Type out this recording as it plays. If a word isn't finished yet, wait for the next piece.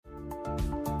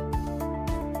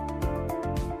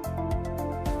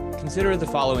Consider the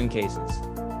following cases.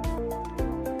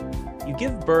 You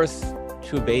give birth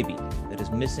to a baby that is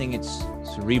missing its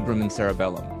cerebrum and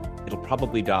cerebellum. It'll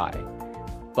probably die,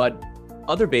 but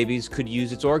other babies could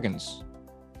use its organs.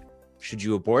 Should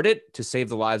you abort it to save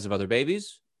the lives of other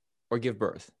babies or give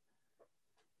birth?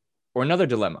 Or another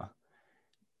dilemma.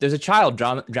 There's a child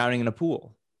drowning in a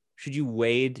pool. Should you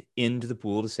wade into the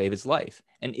pool to save its life?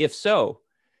 And if so,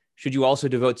 should you also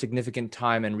devote significant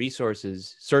time and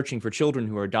resources searching for children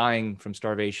who are dying from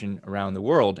starvation around the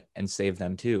world and save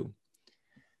them too?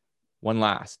 One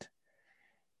last.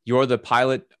 You're the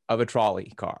pilot of a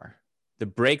trolley car. The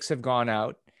brakes have gone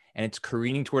out and it's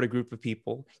careening toward a group of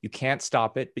people. You can't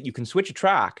stop it, but you can switch a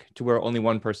track to where only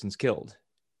one person's killed.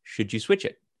 Should you switch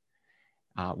it?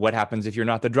 What happens if you're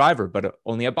not the driver, but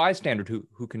only a bystander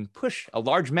who can push a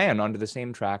large man onto the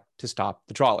same track to stop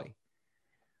the trolley?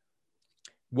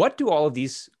 What do all of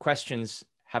these questions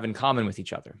have in common with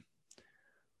each other?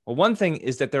 Well, one thing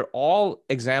is that they're all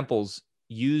examples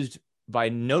used by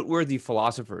noteworthy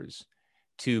philosophers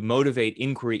to motivate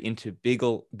inquiry into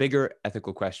bigger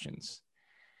ethical questions.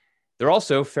 They're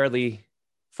also fairly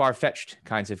far-fetched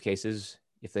kinds of cases.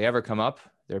 If they ever come up,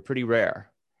 they're pretty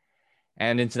rare.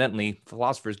 And incidentally,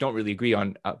 philosophers don't really agree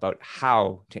about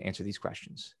how to answer these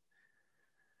questions.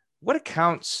 What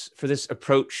accounts for this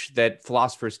approach that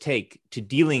philosophers take to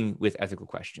dealing with ethical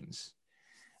questions,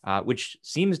 which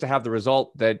seems to have the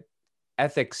result that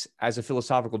ethics as a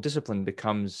philosophical discipline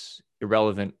becomes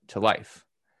irrelevant to life?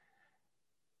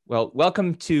 Well,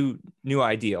 welcome to New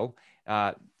Ideal.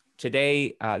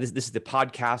 Today, this is the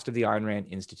podcast of the Ayn Rand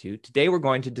Institute. Today, we're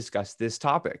going to discuss this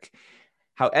topic: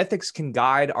 how ethics can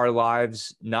guide our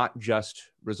lives, not just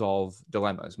resolve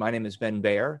dilemmas. My name is Ben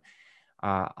Bayer.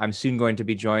 I'm soon going to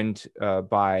be joined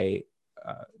by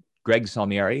Greg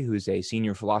Salmieri, who's a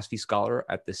senior philosophy scholar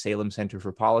at the Salem Center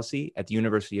for Policy at the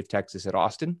University of Texas at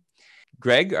Austin.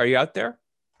 Greg, are you out there?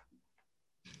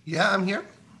 Yeah, I'm here.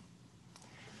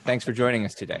 Thanks for joining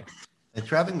us today. Thanks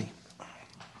for having me.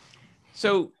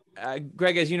 So,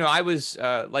 Greg, as you know, I was,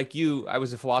 like you, I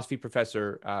was a philosophy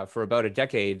professor for about a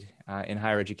decade in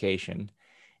higher education.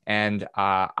 And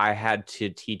I had to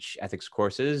teach ethics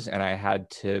courses, and I had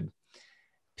to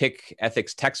pick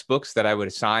ethics textbooks that I would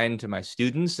assign to my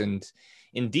students. And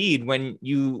indeed, when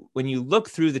you look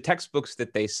through the textbooks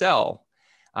that they sell,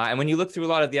 and when you look through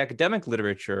a lot of the academic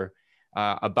literature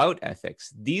about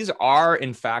ethics, these are,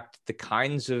 in fact,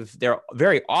 they're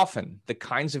very often the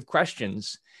kinds of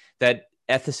questions that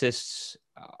ethicists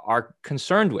are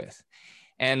concerned with.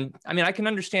 And I mean, I can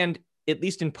understand, at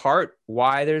least in part,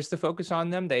 why there's the focus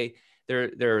on them.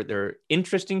 They're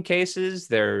interesting cases.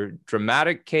 They're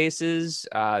dramatic cases.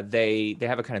 They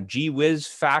have a kind of gee whiz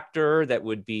factor that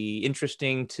would be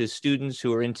interesting to students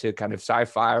who are into kind of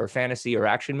sci-fi or fantasy or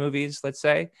action movies, let's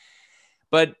say.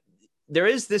 But there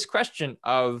is this question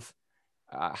of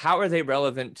how are they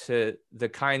relevant to the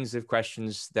kinds of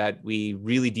questions that we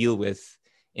really deal with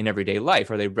in everyday life?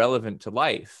 Are they relevant to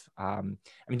life? I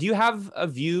mean, do you have a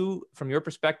view from your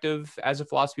perspective as a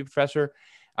philosophy professor?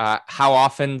 How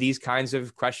often these kinds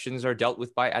of questions are dealt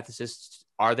with by ethicists?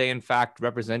 Are they in fact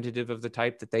representative of the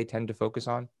type that they tend to focus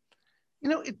on? You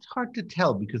know, it's hard to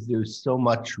tell because there's so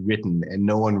much written and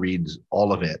no one reads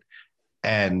all of it.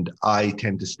 And I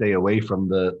tend to stay away from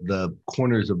the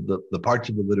corners of the parts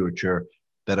of the literature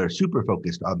that are super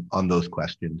focused on those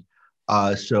questions.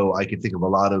 So I can think of a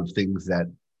lot of things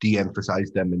that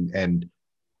de-emphasize them and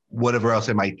whatever else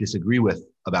I might disagree with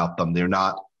about them. They're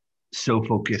not so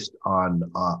focused on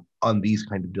these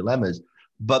kind of dilemmas,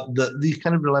 but these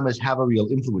kind of dilemmas have a real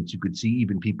influence. You could see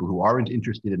even people who aren't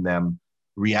interested in them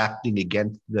reacting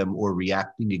against them or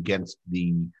reacting against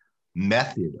the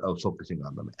method of focusing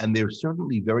on them. And they're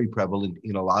certainly very prevalent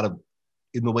in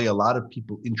the way a lot of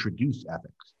people introduce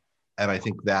ethics. And I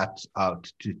think that's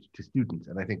to students.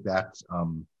 And I think that's a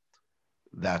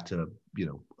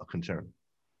concern.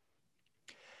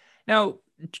 Now,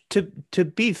 to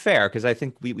be fair, because I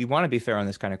think we want to be fair on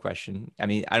this kind of question. I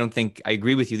mean, I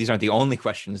agree with you. These aren't the only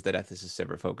questions that ethicists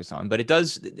ever focus on, but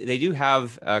they do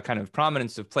have a kind of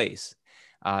prominence of place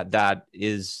that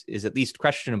is at least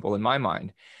questionable in my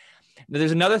mind. Now,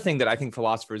 there's another thing that I think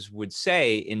philosophers would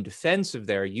say in defense of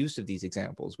their use of these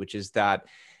examples, which is that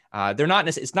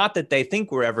it's not that they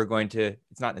think we're ever going to,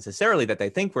 it's not necessarily that they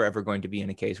think we're ever going to be in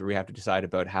a case where we have to decide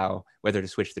about whether to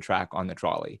switch the track on the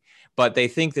trolley, but they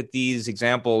think that these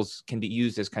examples can be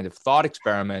used as kind of thought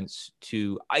experiments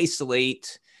to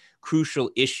isolate crucial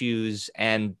issues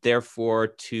and therefore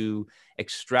to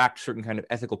extract certain kind of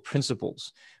ethical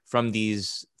principles from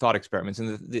these thought experiments.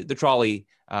 And the trolley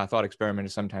thought experiment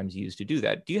is sometimes used to do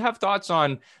that. Do you have thoughts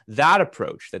on that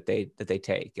approach that they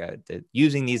take,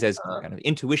 using these as kind of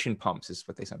intuition pumps is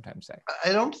what they sometimes say?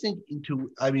 I don't think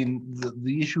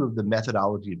the issue of the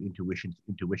methodology of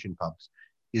intuition pumps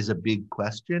is a big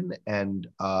question. And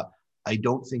I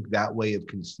don't think that way of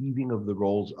conceiving of the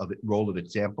role of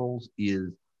examples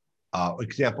is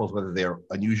examples, whether they're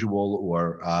unusual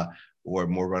or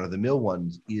more run-of-the-mill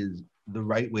ones, is the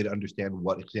right way to understand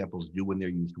what examples do when they're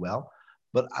used well.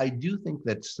 But I do think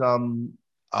that some,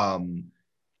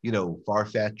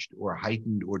 far-fetched or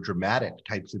heightened or dramatic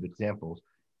types of examples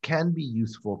can be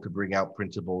useful to bring out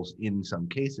principles in some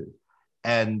cases.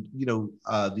 And,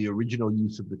 the original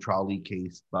use of the trolley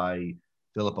case by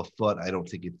Philippa Foot, I don't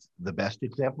think it's the best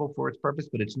example for its purpose,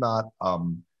 but it's not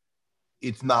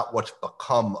what's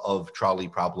become of trolley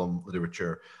problem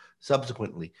literature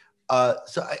subsequently.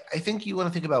 So I think you want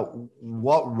to think about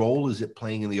what role is it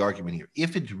playing in the argument here.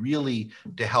 If it's really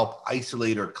to help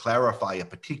isolate or clarify a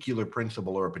particular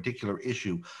principle or a particular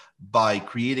issue by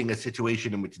creating a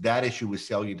situation in which that issue is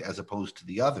salient as opposed to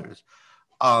the others,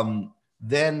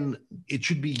 then it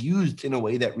should be used in a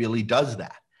way that really does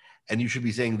that. And you should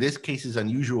be saying, this case is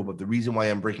unusual, but the reason why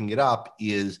I'm breaking it up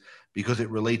is because it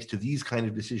relates to these kind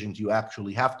of decisions you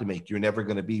actually have to make. You're never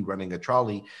going to be running a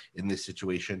trolley in this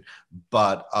situation,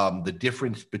 but the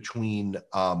difference between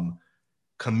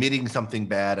committing something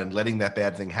bad and letting that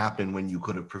bad thing happen when you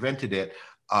could have prevented it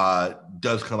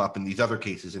does come up in these other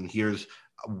cases. And here's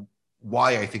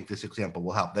why I think this example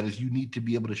will help. That is, you need to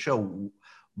be able to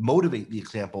motivate the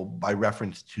example by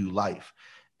reference to life.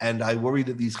 And I worry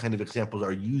that these kind of examples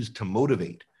are used to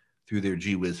motivate through their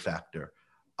gee whiz factor.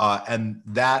 And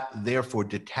that therefore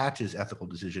detaches ethical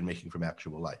decision-making from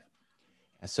actual life.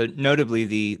 So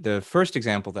notably, the first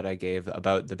example that I gave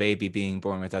about the baby being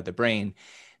born without the brain,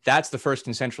 that's the first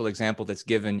and central example that's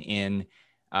given in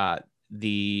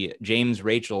the James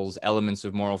Rachel's Elements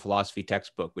of Moral Philosophy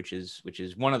textbook, which is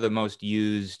one of the most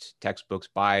used textbooks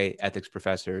by ethics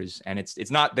professors. And it's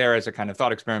not there as a kind of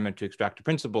thought experiment to extract a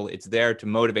principle. It's there to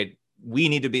motivate. We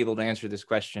need to be able to answer this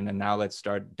question, and now let's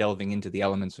start delving into the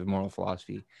elements of moral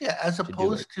philosophy. Yeah, as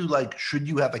opposed to like, should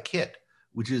you have a kid,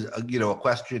 which is a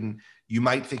question you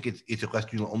might think it's a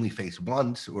question you'll only face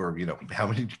once, or how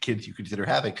many kids you consider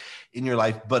having in your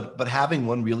life, but having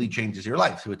one really changes your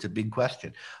life, so it's a big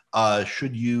question.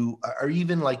 Should you, or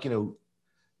even like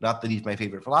not that he's my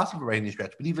favorite philosopher by any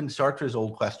stretch, but even Sartre's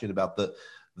old question about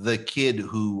the kid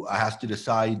who has to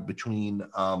decide between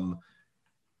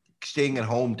staying at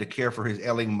home to care for his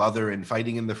ailing mother and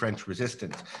fighting in the French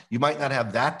resistance. You might not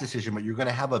have that decision, but you're going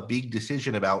to have a big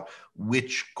decision about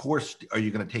which course are you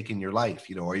going to take in your life.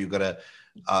 Are you going to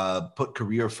put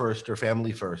career first or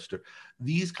family first? Or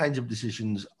these kinds of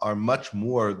decisions are much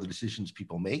more the decisions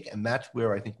people make. And that's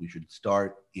where I think we should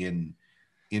start in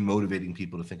motivating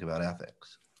people to think about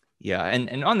ethics. Yeah.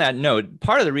 And on that note,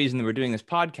 part of the reason that we're doing this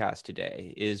podcast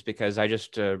today is because I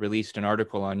just released an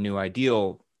article on New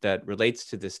Ideal that relates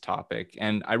to this topic.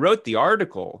 And I wrote the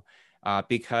article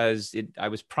because I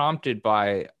was prompted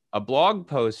by a blog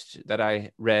post that I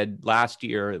read last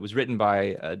year. It was written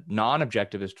by a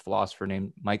non-objectivist philosopher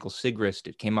named Michael Sigrist.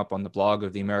 It came up on the blog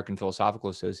of the American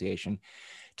Philosophical Association.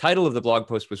 Title of the blog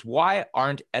post was, "Why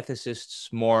Aren't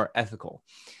Ethicists More Ethical?"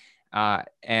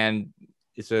 And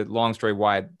it's a long story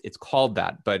why it's called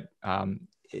that. But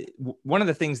one of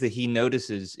the things that he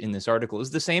notices in this article is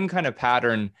the same kind of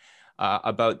pattern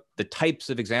about the types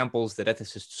of examples that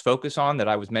ethicists focus on that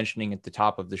I was mentioning at the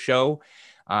top of the show.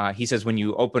 He says when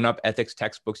you open up ethics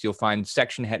textbooks, you'll find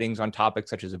section headings on topics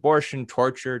such as abortion,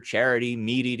 torture, charity,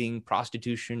 meat eating,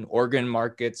 prostitution, organ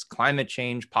markets, climate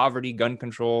change, poverty, gun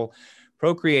control,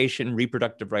 procreation,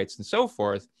 reproductive rights, and so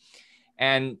forth.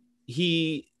 And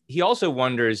he also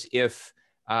wonders if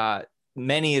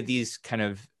many of these kind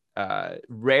of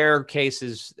rare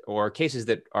cases or cases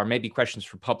that are maybe questions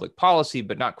for public policy,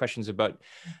 but not questions about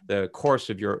the course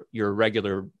of your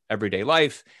regular everyday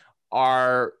life,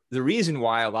 are the reason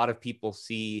why a lot of people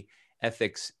see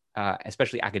ethics,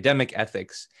 especially academic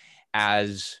ethics,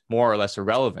 as more or less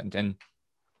irrelevant. And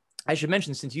I should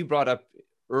mention, since you brought up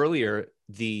earlier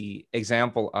the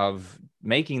example of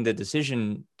making the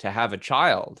decision to have a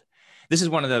child, this is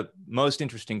one of the most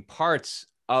interesting parts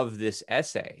of this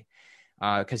essay.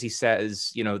 Because he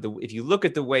says, if you look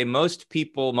at the way most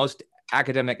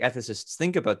academic ethicists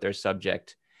think about their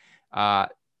subject,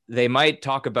 they might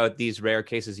talk about these rare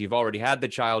cases. You've already had the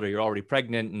child or you're already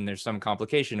pregnant and there's some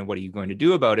complication and what are you going to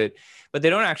do about it? But they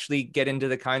don't actually get into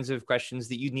the kinds of questions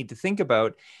that you need to think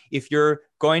about if you're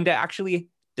going to actually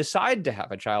decide to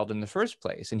have a child in the first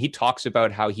place. And he talks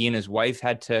about how he and his wife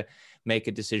had to make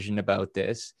a decision about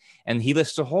this. And he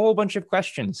lists a whole bunch of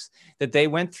questions that they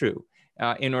went through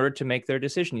in order to make their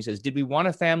decision. He says, did we want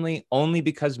a family only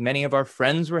because many of our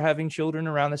friends were having children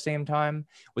around the same time?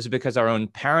 Was it because our own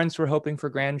parents were hoping for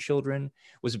grandchildren?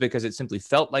 Was it because it simply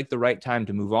felt like the right time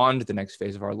to move on to the next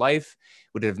phase of our life?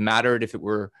 Would it have mattered if it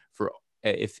were for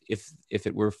if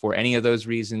it were for any of those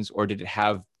reasons, or did it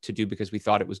have to do because we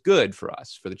thought it was good for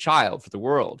us, for the child, for the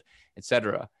world,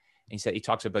 etc.? And he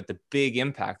talks about the big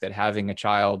impact that having a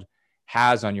child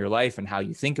has on your life and how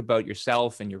you think about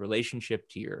yourself and your relationship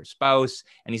to your spouse.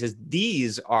 And he says,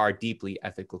 these are deeply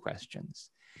ethical questions.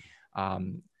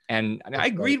 And I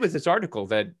agreed with this article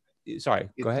that, sorry,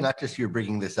 go ahead. It's not just you're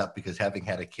bringing this up because having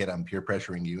had a kid, I'm peer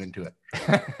pressuring you into it.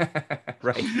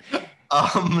 Right.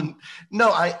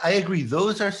 No, I agree.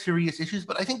 Those are serious issues,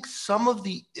 but I think some of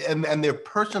the, and they're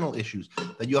personal issues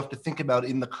that you have to think about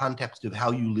in the context of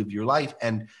how you live your life.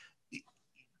 And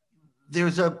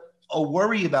there's a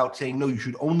worry about saying, no, you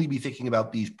should only be thinking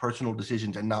about these personal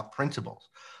decisions and not principles.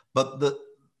 But the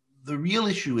real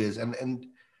issue is, and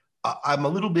I'm a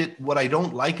little bit, what I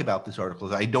don't like about this article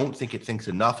is I don't think it thinks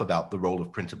enough about the role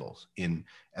of principles in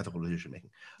ethical decision making.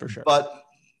 For sure. But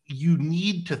you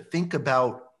need to think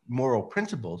about moral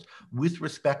principles with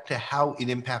respect to how it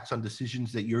impacts on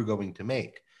decisions that you're going to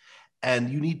make. And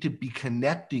you need to be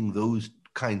connecting those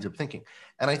kinds of thinking.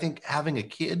 And I think having a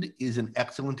kid is an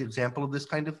excellent example of this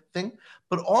kind of thing.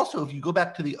 But also, if you go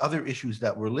back to the other issues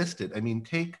that were listed, I mean,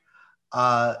 take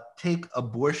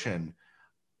abortion.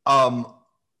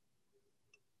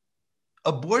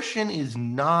 Abortion is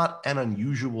not an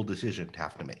unusual decision to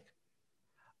have to make.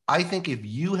 I think if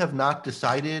you have not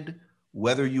decided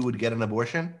whether you would get an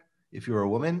abortion, if you're a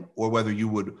woman, or whether you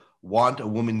would want a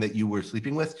woman that you were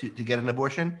sleeping with to get an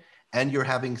abortion, and you're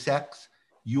having sex,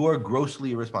 you are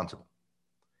grossly irresponsible.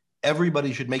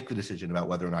 Everybody should make the decision about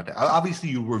whether or not to. Obviously,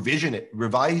 you revisit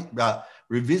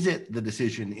the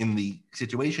decision in the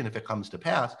situation if it comes to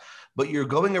pass, but you're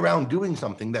going around doing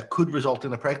something that could result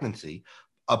in a pregnancy.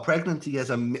 A pregnancy as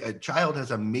a child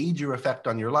has a major effect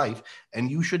on your life,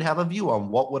 and you should have a view on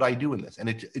what would I do in this. And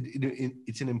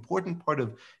it's an important part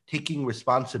of taking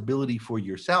responsibility for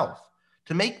yourself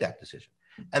to make that decision.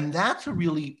 And that's a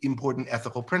really important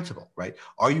ethical principle, right?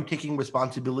 Are you taking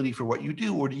responsibility for what you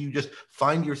do, or do you just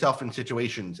find yourself in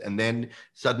situations and then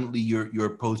suddenly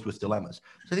you're posed with dilemmas?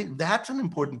 So I think that's an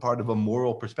important part of a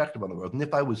moral perspective on the world. And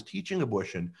if I was teaching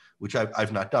abortion, which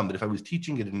I've not done, but if I was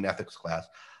teaching it in an ethics class,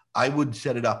 I would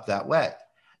set it up that way.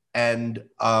 And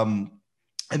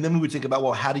then we would think about,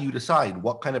 well, how do you decide?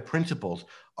 What kind of principles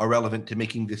are relevant to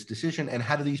making this decision? And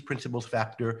how do these principles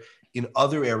factor in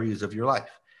other areas of your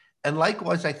life? And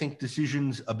likewise, I think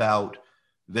decisions about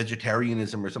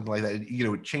vegetarianism or something like that,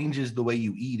 it changes the way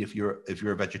you eat if you're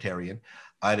a vegetarian.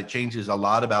 And it changes a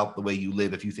lot about the way you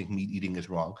live if you think meat eating is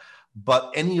wrong.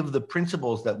 But any of the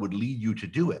principles that would lead you to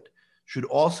do it should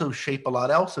also shape a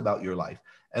lot else about your life.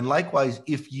 And likewise,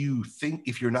 if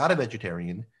you're not a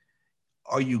vegetarian,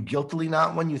 are you guiltily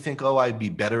not when you think, oh, I'd be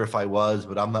better if I was,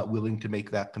 but I'm not willing to make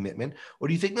that commitment? Or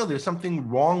do you think, no, there's something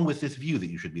wrong with this view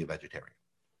that you should be a vegetarian?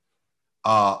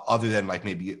 Other than like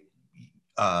maybe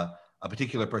a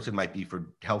particular person might be for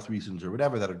health reasons or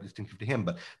whatever that are distinctive to him.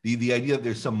 But the idea that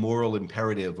there's some moral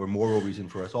imperative or moral reason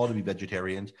for us all to be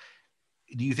vegetarians,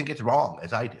 do you think it's wrong,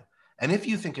 as I do? And if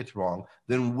you think it's wrong,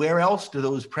 then where else do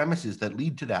those premises that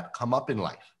lead to that come up in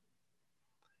life?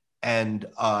 And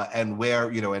where,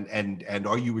 and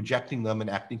are you rejecting them and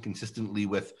acting consistently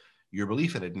with your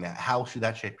belief in it? And how should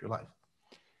that shape your life?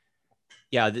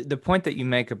 Yeah, the point that you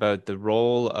make about the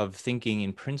role of thinking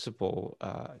in principle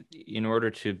in order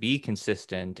to be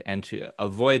consistent and to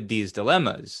avoid these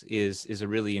dilemmas is a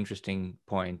really interesting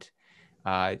point.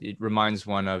 It reminds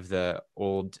one of the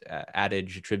old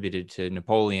adage attributed to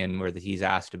Napoleon, where he's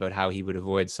asked about how he would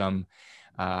avoid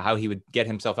how he would get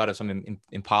himself out of some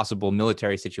impossible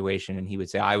military situation. And he would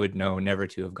say, I would know never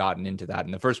to have gotten into that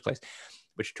in the first place,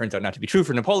 which turns out not to be true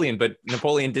for Napoleon, but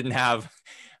Napoleon didn't have,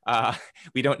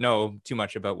 we don't know too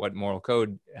much about what moral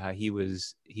code he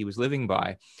was living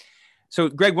by. So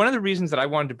Greg, one of the reasons that I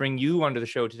wanted to bring you onto the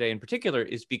show today in particular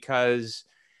is because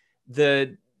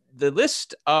the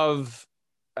list of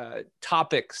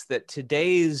topics that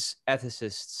today's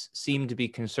ethicists seem to be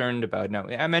concerned about. Now,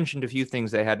 I mentioned a few things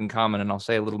they had in common, and I'll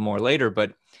say a little more later,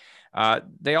 but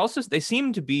they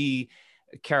seem to be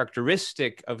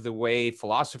characteristic of the way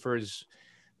philosophers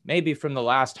maybe from the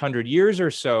last 100 years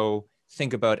or so,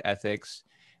 think about ethics.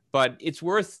 But it's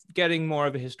worth getting more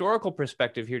of a historical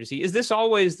perspective here to see, is this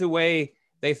always the way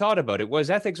they thought about it? Was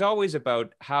ethics always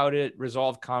about how to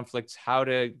resolve conflicts, how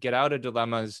to get out of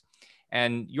dilemmas?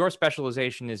 And your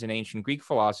specialization is in ancient Greek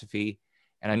philosophy.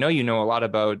 And I know you know a lot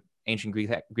about ancient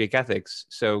Greek ethics.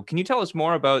 So can you tell us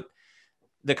more about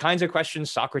the kinds of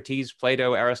questions Socrates,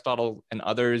 Plato, Aristotle, and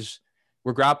others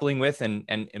were grappling with? And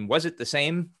was it the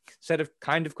same set of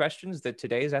kind of questions that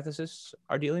today's ethicists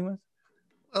are dealing with?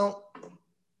 Well,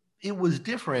 it was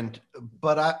different,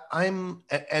 but I'm,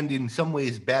 and in some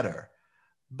ways better,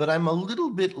 but I'm a little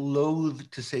bit loath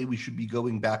to say we should be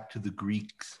going back to the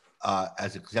Greeks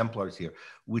as exemplars here,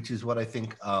 which is what I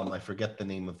think, I forget the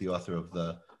name of the author of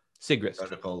the Sigrist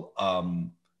article.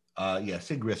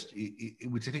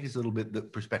 Sigrist, which I think is a little bit the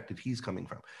perspective he's coming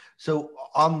from. So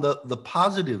on the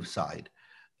positive side,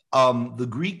 the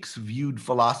Greeks viewed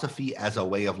philosophy as a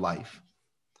way of life.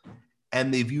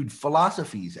 And they viewed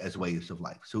philosophies as ways of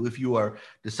life. So if you are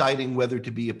deciding whether to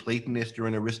be a Platonist or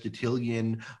an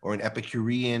Aristotelian or an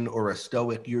Epicurean or a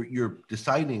Stoic, you're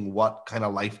deciding what kind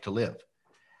of life to live,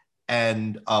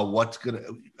 and what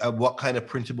kind of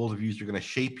principles or views are going to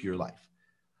shape your life.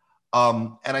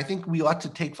 And I think we ought to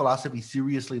take philosophy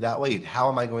seriously that way. How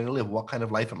am I going to live? What kind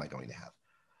of life am I going to have?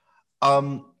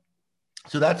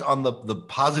 So that's on the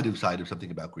positive side of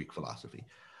something about Greek philosophy.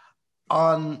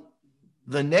 On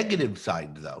the negative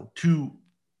side, though, two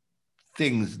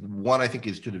things. One, I think,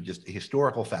 is sort of just a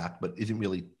historical fact, but isn't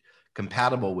really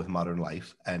compatible with modern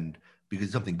life, and because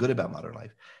it's something good about modern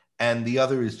life. And the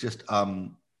other is just, I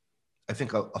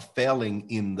think, a failing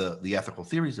in the ethical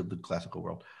theories of the classical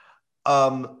world.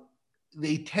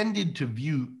 They tended to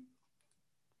view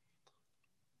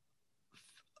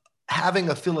having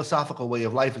a philosophical way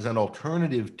of life as an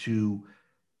alternative to,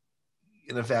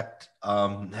 in effect,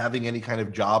 having any kind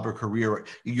of job or career.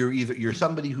 You're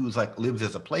somebody who's like lives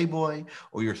as a playboy,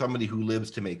 or you're somebody who lives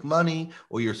to make money,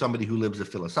 or you're somebody who lives a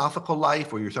philosophical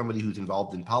life, or you're somebody who's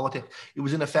involved in politics. It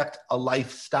was in effect a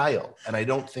lifestyle, and I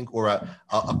don't think, or a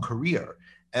career.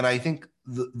 And I think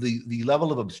the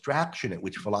level of abstraction at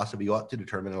which philosophy ought to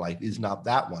determine a life is not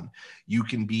that one. You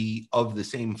can be of the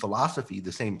same philosophy,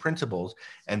 the same principles,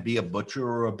 and be a butcher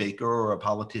or a baker or a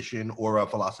politician or a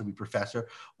philosophy professor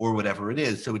or whatever it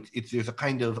is. So there's a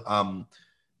kind of,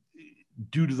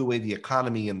 due to the way the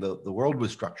economy and the world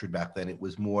was structured back then, it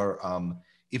was more,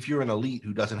 if you're an elite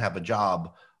who doesn't have a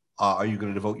job, are you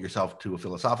going to devote yourself to a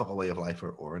philosophical way of life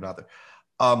or another?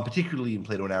 Particularly in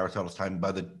Plato and Aristotle's time.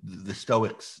 By the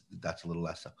Stoics, that's a little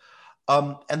less so.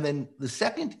 And then the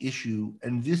second issue,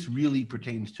 and this really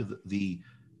pertains to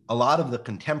a lot of the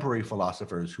contemporary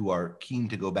philosophers who are keen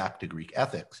to go back to Greek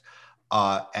ethics,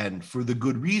 and for the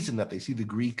good reason that they see the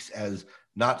Greeks as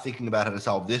not thinking about how to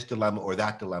solve this dilemma or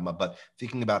that dilemma, but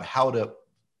thinking about how to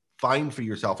find for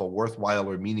yourself a worthwhile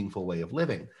or meaningful way of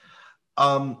living.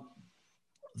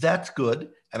 That's good.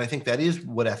 And I think that is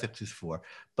what ethics is for.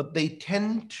 But they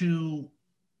tend to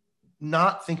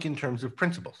not think in terms of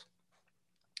principles.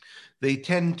 They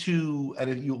tend to,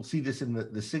 and you'll see this in the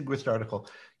Sigrist article,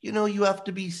 you have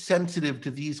to be sensitive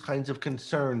to these kinds of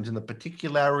concerns and the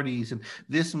particularities and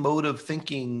this mode of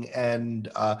thinking, and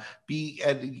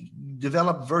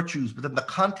develop virtues, but then the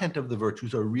content of the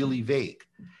virtues are really vague.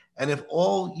 And if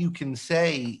all you can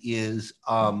say is,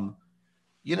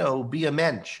 be a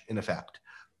mensch, in effect,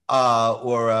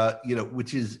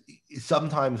 which is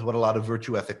sometimes what a lot of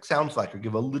virtue ethics sounds like, or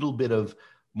give a little bit of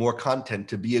more content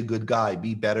to be a good guy,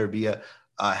 be better,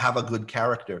 have a good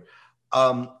character.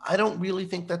 I don't really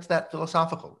think that's that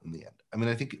philosophical in the end. I mean,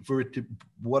 I think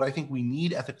what I think we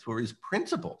need ethics for is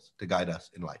principles to guide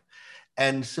us in life.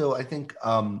 And so I think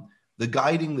the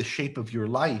guiding the shape of your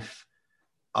life,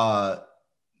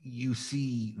 you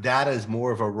see that as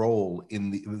more of a role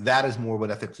that is more what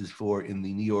ethics is for in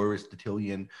the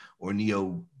neo-Aristotelian or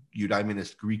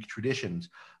neo-Eudaemonist Greek traditions,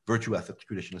 virtue ethics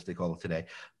tradition as they call it today,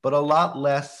 but a lot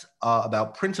less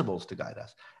about principles to guide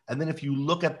us. And then if you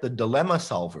look at the dilemma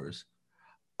solvers,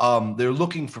 they're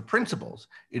looking for principles.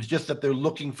 It's just that they're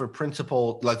looking for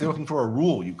like they're looking for a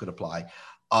rule you could apply.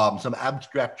 Some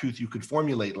abstract truth you could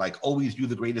formulate, like always do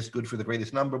the greatest good for the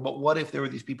greatest number. But what if there were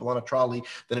these people on a trolley?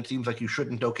 Then it seems like you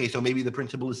shouldn't. Okay, so maybe the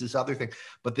principle is this other thing.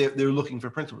 But they're looking for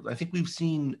principles. I think we've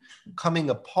seen coming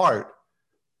apart.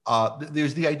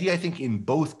 There's the idea, I think, in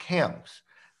both camps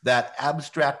that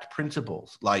abstract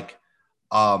principles like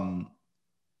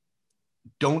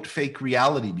don't fake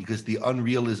reality because the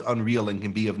unreal is unreal and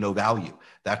can be of no value.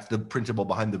 That's the principle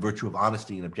behind the virtue of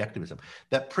honesty and objectivism.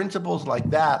 That principles like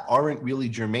that aren't really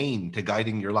germane to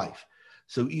guiding your life.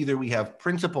 So either we have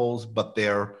principles, but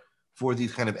they're for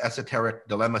these kind of esoteric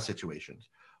dilemma situations.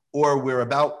 Or we're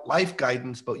about life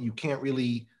guidance, but you can't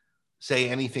really say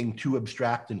anything too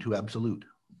abstract and too absolute.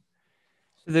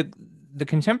 The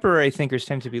contemporary thinkers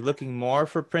tend to be looking more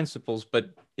for principles,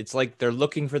 but it's like they're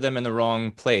looking for them in the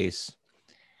wrong place.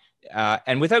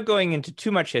 And without going into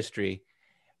too much history,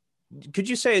 could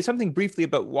you say something briefly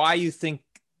about why you think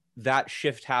that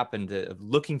shift happened, of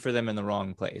looking for them in the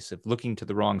wrong place, of looking to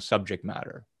the wrong subject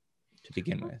matter to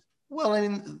begin with? Well, I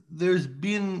mean, there's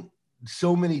been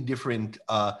so many different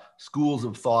schools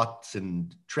of thoughts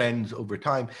and trends over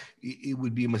time. It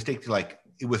would be a mistake to like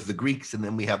it was the Greeks and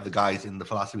then we have the guys in the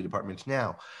philosophy departments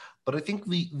now. But I think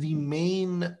the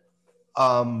main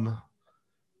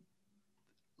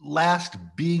last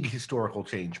big historical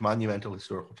change, monumental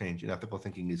historical change in ethical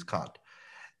thinking is Kant.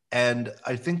 And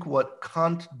I think what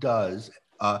Kant does,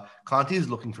 Kant is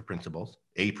looking for principles,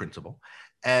 a principle.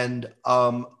 And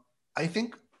I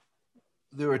think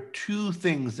there are two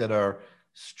things that are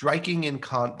striking in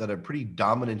Kant that are pretty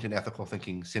dominant in ethical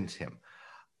thinking since him.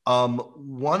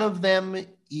 One of them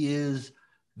is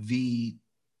the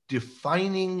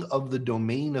defining of the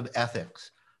domain of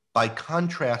ethics by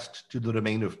contrast to the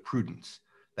domain of prudence,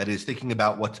 that is, thinking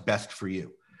about what's best for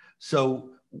you.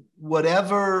 So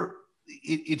whatever,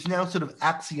 it's now sort of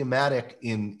axiomatic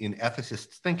in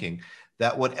ethicists' thinking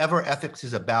that whatever ethics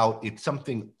is about, it's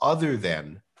something other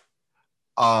than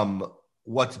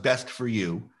what's best for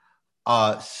you,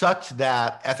 such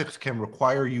that ethics can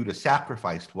require you to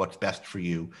sacrifice what's best for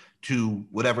you to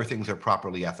whatever things are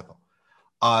properly ethical.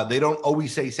 They don't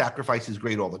always say sacrifice is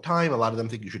great all the time. A lot of them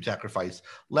think you should sacrifice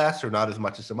less or not as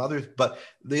much as some others, but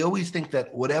they always think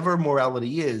that whatever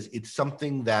morality is, it's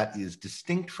something that is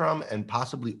distinct from and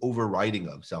possibly overriding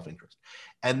of self-interest.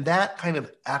 And that kind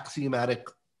of axiomatic,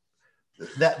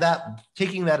 that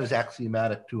taking that as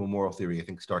axiomatic to a moral theory, I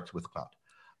think starts with Kant.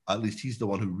 At least he's the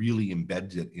one who really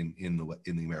embeds it in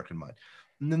the American mind.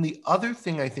 And then the other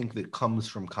thing I think that comes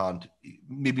from Kant,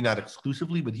 maybe not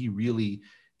exclusively, but he really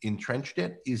entrenched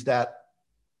it, is that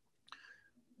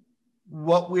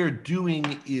what we're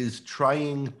doing is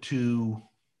trying to,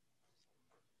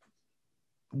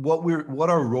 what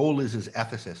our role is as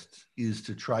ethicists is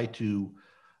to try to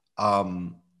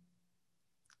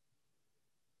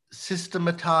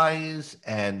systematize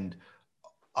and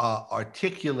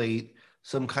articulate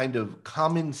some kind of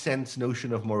common sense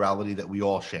notion of morality that we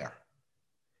all share.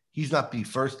 He's not the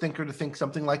first thinker to think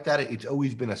something like that. It's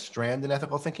always been a strand in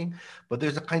ethical thinking, but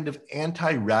there's a kind of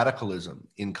anti-radicalism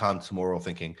in Kant's moral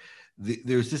thinking.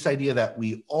 There's this idea that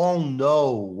we all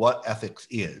know what ethics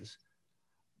is.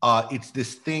 It's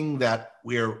this thing that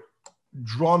we're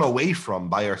drawn away from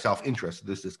by our self-interest.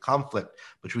 There's this conflict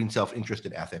between self-interest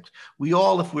and ethics. We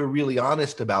all, if we're really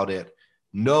honest about it,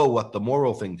 know what the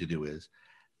moral thing to do is.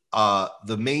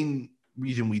 The main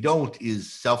reason we don't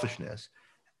is selfishness.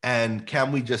 And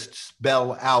can we just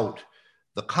spell out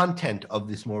the content of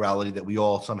this morality that we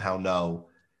all somehow know?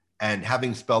 And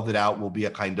having spelled it out will be a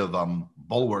kind of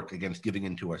bulwark against giving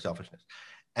into our selfishness.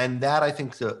 And that, I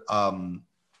think,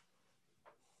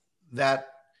 that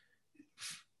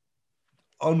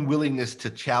unwillingness to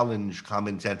challenge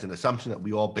common sense and assumption that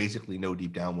we all basically know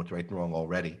deep down what's right and wrong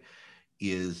already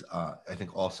is, I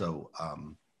think, also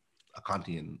a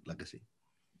Kantian legacy.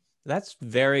 That's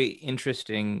very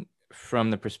interesting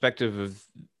from the perspective of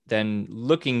then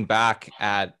looking back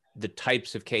at the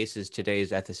types of cases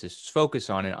today's ethicists focus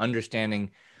on and understanding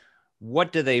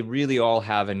what do they really all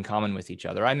have in common with each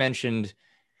other. I mentioned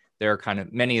there are kind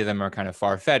of, many of them are kind of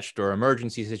far-fetched or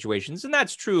emergency situations, and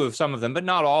that's true of some of them, but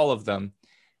not all of them.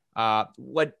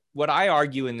 What I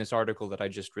argue in this article that I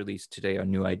just released today on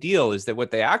New Ideal is that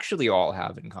what they actually all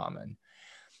have in common,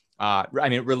 I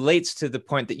mean, it relates to the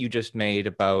point that you just made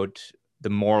about the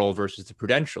moral versus the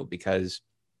prudential, because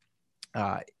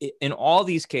in all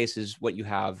these cases, what you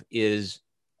have is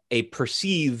a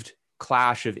perceived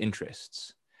clash of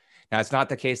interests. Now, it's not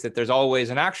the case that there's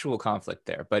always an actual conflict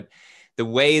there, but the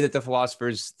way that the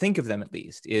philosophers think of them, at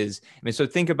least, is, I mean, so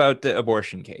think about the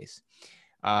abortion case.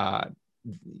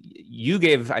 You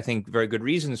gave, I think, very good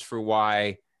reasons for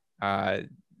why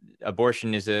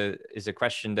abortion is a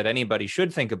question that anybody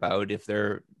should think about if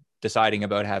they're deciding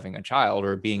about having a child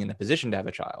or being in the position to have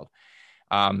a child.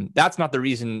 That's not the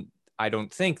reason I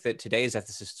don't think that today's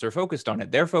ethicists are focused on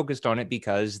it. They're focused on it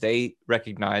because they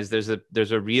recognize there's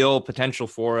a real potential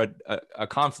for a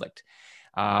conflict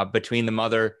between the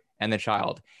mother and the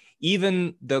child.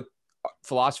 Even the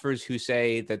philosophers who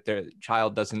say that the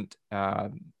child doesn't,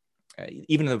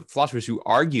 even the philosophers who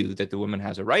argue that the woman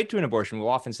has a right to an abortion will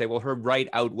often say, well, her right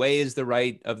outweighs the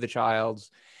right of the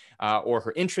child's. or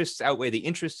her interests outweigh the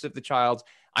interests of the child.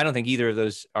 I don't think either of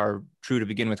those are true to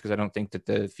begin with, because I don't think that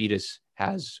the fetus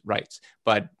has rights,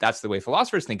 but that's the way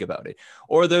philosophers think about it.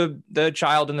 Or the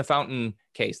child in the fountain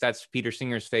case. That's Peter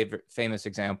Singer's famous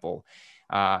example.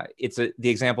 It's the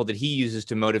example that he uses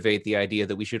to motivate the idea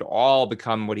that we should all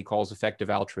become what he calls effective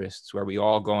altruists, where we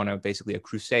all go on basically a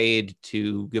crusade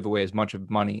to give away as much of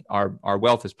money, our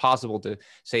wealth as possible, to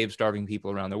save starving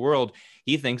people around the world.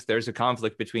 He thinks there's a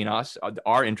conflict between us,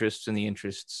 our interests, and the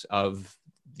interests of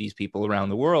these people around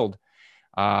the world.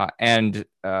 I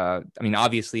mean,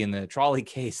 obviously, in the trolley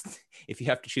case, if you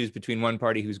have to choose between one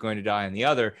party who's going to die and the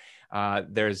other,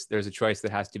 there's a choice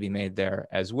that has to be made there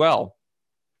as well.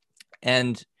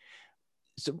 And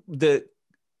so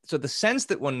the sense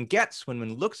that one gets when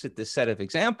one looks at this set of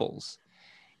examples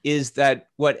is that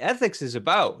what ethics is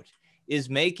about is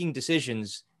making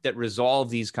decisions that resolve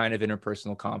these kind of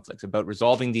interpersonal conflicts, about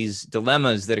resolving these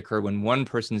dilemmas that occur when one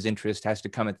person's interest has to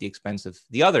come at the expense of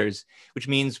the others, which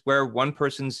means where one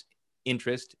person's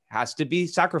interest has to be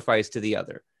sacrificed to the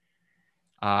other.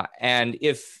 And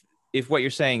if what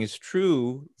you're saying is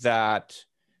true, that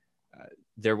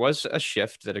there was a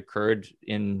shift that occurred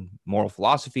in moral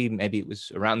philosophy, maybe it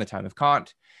was around the time of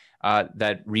Kant,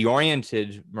 that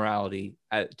reoriented morality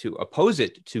to oppose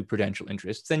it to prudential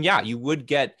interests, then yeah, you would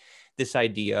get this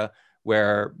idea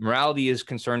where morality is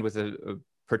concerned with a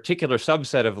particular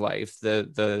subset of life,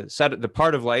 the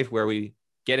part of life where we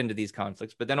get into these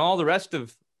conflicts, but then all the rest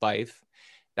of life,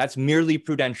 that's merely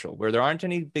prudential, where there aren't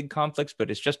any big conflicts, but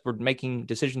it's just we're making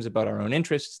decisions about our own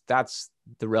interests. That's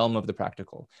the realm of the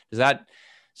practical. Does that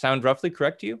sound roughly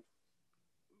correct to you?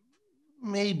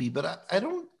 Maybe, but I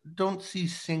don't see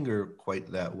Singer quite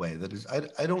that way. That is,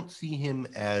 I don't see him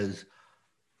as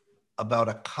about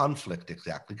a conflict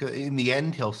exactly. In the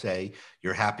end, he'll say,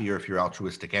 you're happier if you're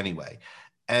altruistic anyway.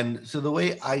 And so the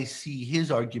way I see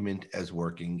his argument as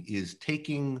working is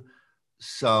taking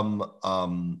some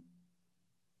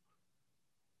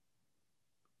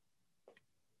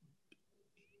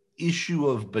issue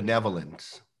of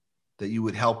benevolence that you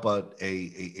would help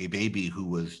a baby who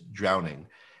was drowning,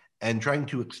 and trying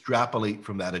to extrapolate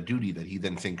from that a duty that he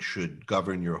then thinks should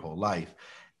govern your whole life.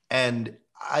 And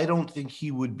I don't think he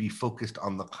would be focused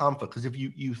on the conflict, because if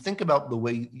you think about the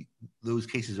way those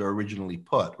cases are originally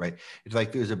put, right? It's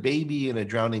like there's a baby in a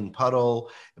drowning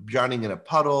in a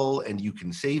puddle, and you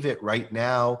can save it right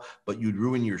now, but you'd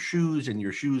ruin your shoes, and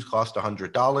your shoes cost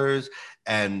 $100,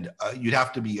 and you'd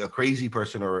have to be a crazy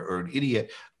person or an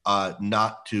idiot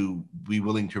not to be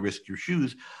willing to risk your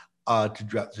shoes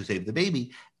to save the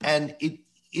baby. And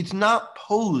it's not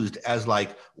posed as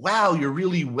like, wow, you're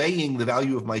really weighing the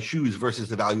value of my shoes versus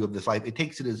the value of this life. It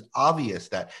takes it as obvious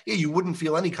that, yeah, you wouldn't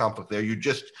feel any conflict there. You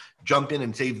just jump in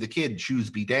and save the kid, shoes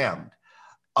be damned.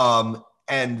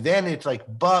 And then it's like,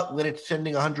 but when it's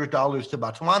sending $100 to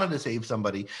Botswana to save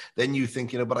somebody, then you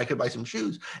think, but I could buy some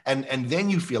shoes. And then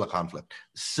you feel a conflict.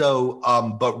 So,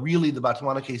 but really the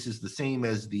Botswana case is the same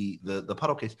as the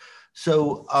puddle case.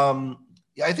 So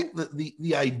yeah, I think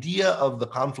the idea of the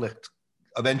conflict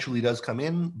eventually does come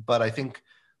in, but I think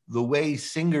the way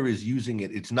Singer is using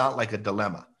it, it's not like a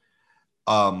dilemma.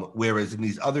 Whereas in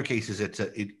these other cases, it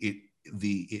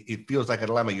feels like a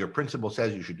dilemma. Your principle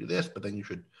says you should do this, but then you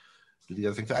should do the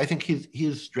other thing. So I think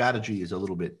his strategy is a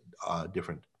little bit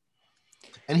different.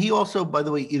 And he also, by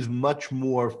the way, is much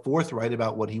more forthright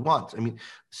about what he wants. I mean,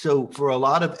 so for a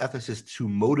lot of ethicists who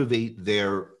motivate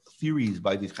their theories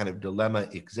by these kind of dilemma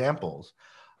examples,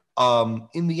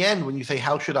 in the end, when you say,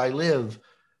 how should I live?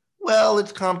 Well,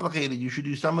 it's complicated. You should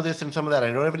do some of this and some of that.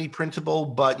 I don't have any principle,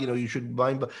 but you should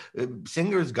mind.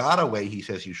 Singer's got a way he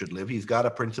says you should live. He's got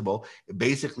a principle.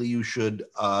 Basically, you should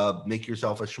make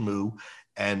yourself a shmoo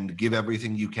and give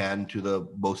everything you can to the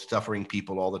most suffering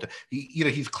people all the time.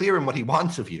 He's clear in what he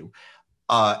wants of you,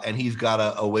 and he's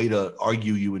got a way to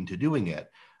argue you into doing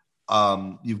it.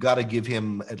 You've got to give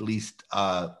him at least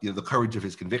the courage of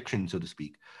his conviction, so to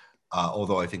speak.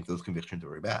 Although I think those convictions are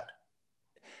very bad.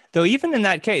 Though even in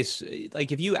that case,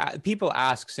 like if people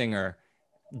ask Singer,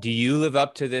 do you live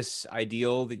up to this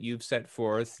ideal that you've set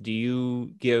forth? Do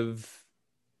you give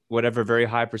whatever very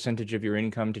high percentage of your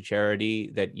income to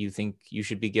charity that you think you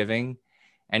should be giving?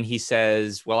 And he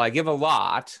says, well, I give a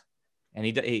lot. And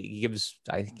he gives,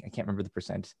 I can't remember the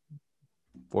percent,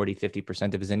 40,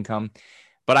 50% of his income.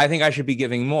 But I think I should be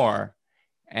giving more.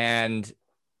 And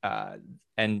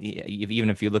even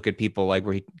if you look at people like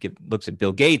where he looks at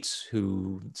Bill Gates,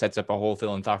 who sets up a whole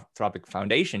philanthropic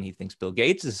foundation, he thinks Bill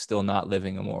Gates is still not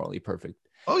living a morally perfect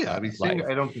Oh yeah, I mean, life.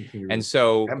 I don't think he and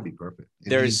so can be perfect.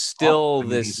 There's still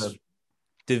this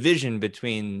division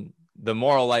between the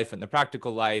moral life and the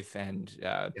practical life, and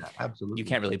Yeah, absolutely. you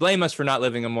can't really blame us for not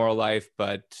living a moral life,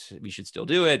 but we should still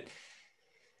do it.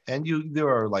 And there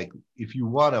are, like, if you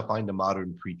want to find a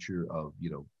modern preacher of,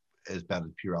 as bad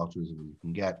as pure altruism as you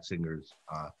can get, Singer's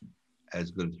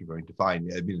as good as you're going to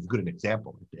find. I mean, it's good an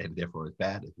example, and therefore as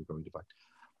bad as you're going to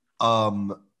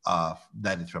find.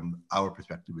 That is from our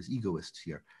perspective as egoists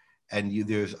here. And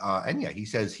he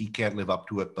says he can't live up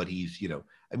to it, but he's,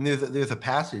 I mean, there's a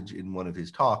passage in one of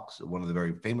his talks, one of the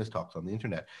very famous talks on the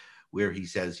internet, where he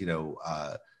says,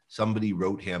 somebody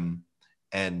wrote him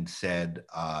and said,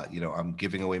 I'm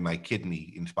giving away my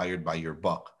kidney inspired by your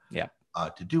book. Yeah.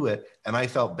 To do it. And I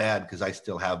felt bad because I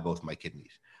still have both my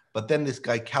kidneys. But then this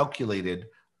guy calculated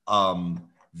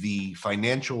the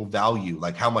financial value,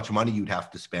 like how much money you'd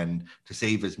have to spend to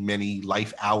save as many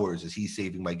life hours as he's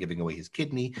saving by giving away his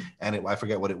kidney. And I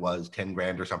forget what it was, 10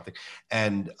 grand or something.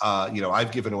 And,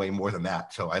 I've given away more than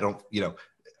that. So I don't,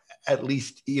 at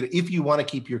least, if you want to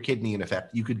keep your kidney in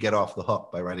effect, you could get off the hook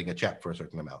by writing a check for a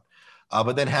certain amount.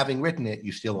 But then having written it,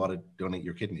 you still want to donate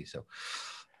your kidney. So.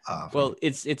 Well,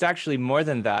 it's actually more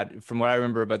than that. From what I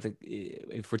remember about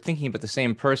if we're thinking about the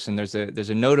same person, there's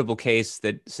a notable case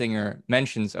that Singer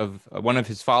mentions of one of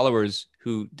his followers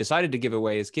who decided to give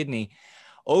away his kidney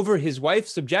over his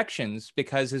wife's objections,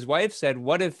 because his wife said,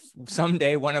 "What if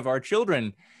someday one of our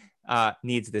children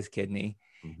needs this kidney?"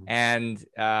 Mm-hmm. And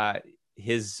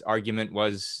his argument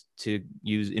was to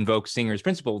invoke Singer's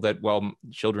principle that, well,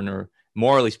 children are,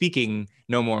 morally speaking,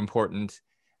 no more important.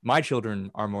 My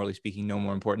children are, morally speaking, no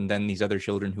more important than these other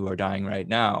children who are dying right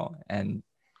now. And,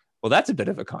 well, that's a bit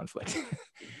of a conflict.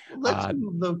 Let's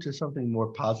move, though, to something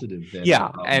more positive.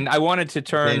 And I wanted to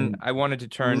turn to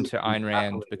Ayn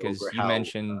Rand, because you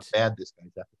mentioned bad this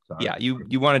guy's ethics are. Yeah,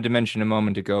 you wanted to mention a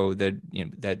moment ago that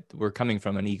that we're coming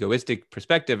from an egoistic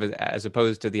perspective as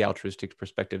opposed to the altruistic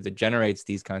perspective that generates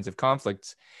these kinds of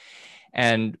conflicts.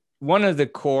 And one of the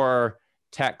core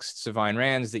texts of Ayn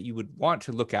Rand's that you would want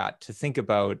to look at to think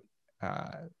about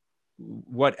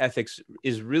what ethics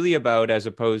is really about as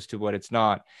opposed to what it's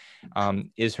not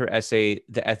is her essay,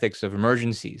 The Ethics of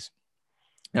Emergencies.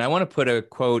 And I want to put a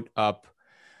quote up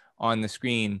on the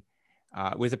screen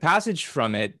with a passage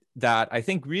from it that I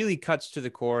think really cuts to the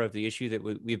core of the issue that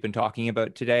we've been talking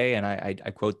about today. And I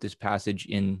quote this passage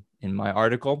in my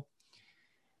article.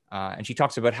 And she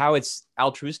talks about how it's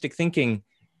altruistic thinking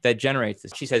that generates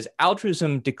this. She says,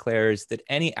 altruism declares that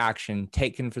any action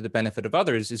taken for the benefit of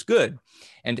others is good,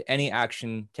 and any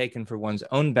action taken for one's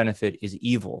own benefit is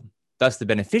evil. Thus, the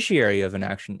beneficiary of an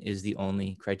action is the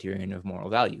only criterion of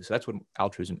moral value. So that's what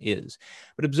altruism is.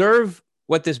 But observe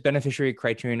what this beneficiary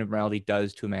criterion of morality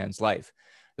does to a man's life.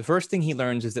 The first thing he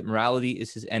learns is that morality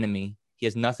is his enemy. He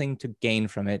has nothing to gain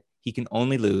from it. He can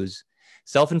only lose.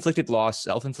 Self-inflicted loss,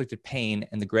 self-inflicted pain,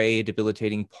 and the gray,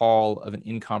 debilitating pall of an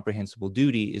incomprehensible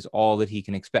duty is all that he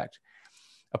can expect.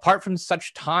 Apart from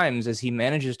such times as he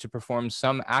manages to perform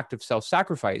some act of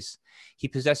self-sacrifice, he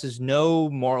possesses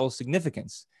no moral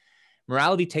significance.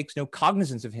 Morality takes no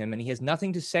cognizance of him, and he has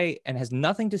nothing to say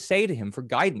to him for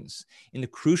guidance in the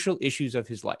crucial issues of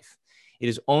his life. It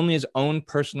is only his own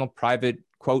personal, private,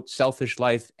 quote, selfish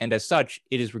life, and as such,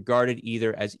 it is regarded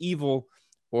either as evil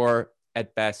or,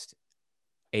 at best,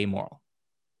 amoral.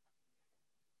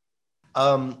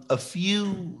 A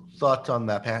few thoughts on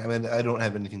that. I mean, I don't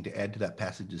have anything to add to that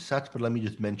passage as such, but let me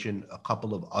just mention a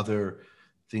couple of other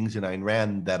things in Ayn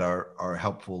Rand that are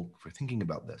helpful for thinking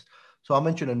about this. So I'll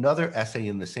mention another essay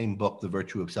in the same book, The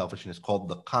Virtue of Selfishness, called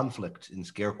The Conflict, in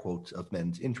scare quotes, of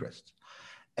Men's Interests.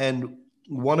 And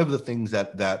one of the things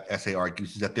that essay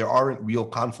argues is that there aren't real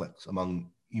conflicts among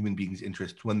human beings'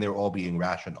 interests when they're all being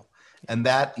rational. And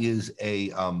that is a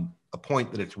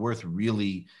point that it's worth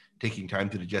really taking time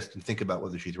to digest and think about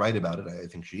whether she's right about it. I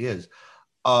think she is.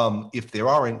 If there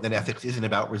aren't, then ethics isn't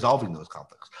about resolving those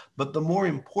conflicts. But the more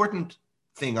important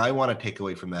thing I want to take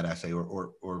away from that essay,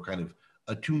 or kind of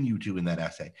attune you to in that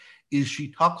essay, is she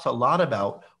talks a lot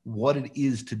about what it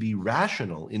is to be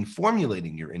rational in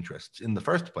formulating your interests in the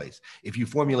first place. If you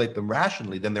formulate them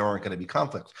rationally, then there aren't going to be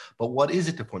conflicts. But what is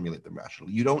it to formulate them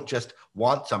rationally? You don't just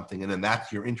want something and then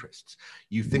that's your interests.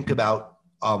 You think about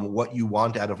what you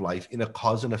want out of life in a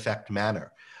cause and effect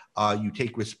manner. You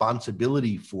take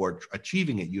responsibility for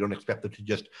achieving it. You don't expect it to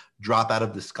just drop out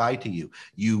of the sky to you.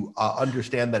 You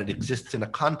understand that it exists in a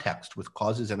context with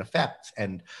causes and effects,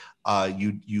 and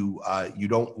you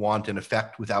don't want an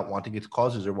effect without wanting its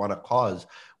causes, or want a cause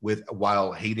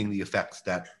while hating the effects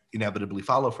that inevitably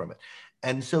follow from it.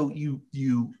 And so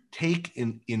you take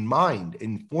in mind,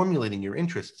 in formulating your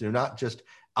interests, they're not just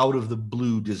out of the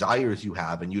blue desires you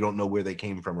have and you don't know where they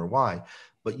came from or why,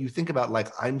 but you think about like,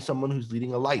 I'm someone who's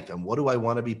leading a life, and what do I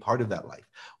want to be part of that life?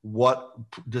 What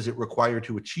does it require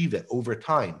to achieve it over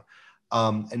time?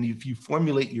 And if you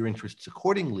formulate your interests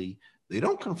accordingly, they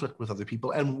don't conflict with other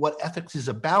people. And what ethics is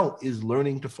about is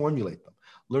learning to formulate them,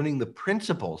 learning the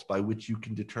principles by which you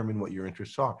can determine what your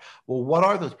interests are. Well, what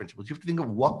are those principles? You have to think of,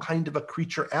 what kind of a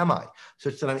creature am I,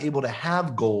 such that I'm able to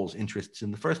have goals, interests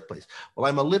in the first place. Well,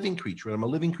 I'm a living creature, and I'm a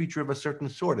living creature of a certain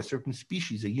sort, a certain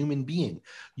species, a human being.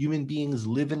 Human beings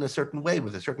live in a certain way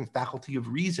with a certain faculty of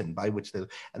reason by which they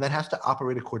live, and that has to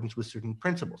operate in accordance with certain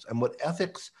principles. And what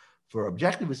ethics for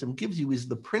objectivism gives you is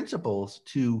the principles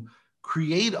to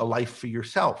create a life for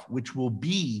yourself, which will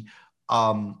be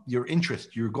your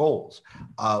interest, your goals,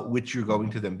 which you're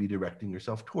going to then be directing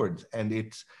yourself towards. And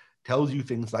it tells you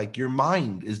things like your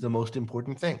mind is the most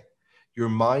important thing. Your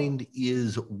mind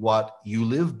is what you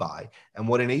live by and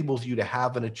what enables you to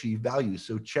have and achieve values.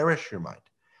 So cherish your mind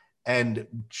and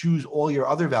choose all your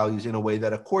other values in a way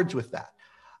that accords with that.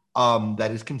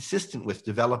 That is consistent with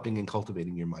developing and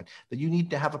cultivating your mind, that you need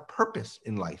to have a purpose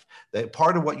in life, that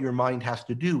part of what your mind has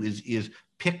to do is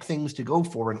pick things to go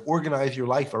for and organize your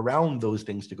life around those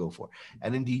things to go for.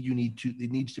 And indeed,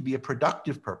 it needs to be a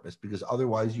productive purpose, because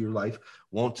otherwise your life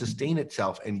won't sustain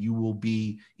itself and you will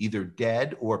be either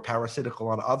dead or parasitical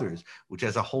on others, which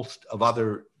has a host of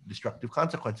other destructive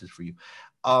consequences for you.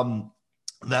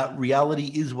 That reality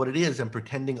is what it is, and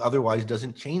pretending otherwise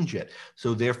doesn't change it.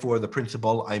 So therefore, the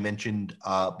principle I mentioned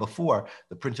before,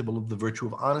 the principle of the virtue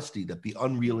of honesty, that the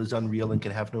unreal is unreal and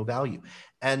can have no value,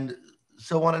 and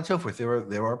so on and so forth.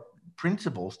 There are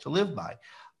principles to live by,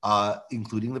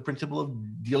 including the principle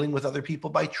of dealing with other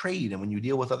people by trade. And when you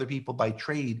deal with other people by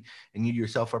trade and you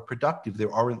yourself are productive,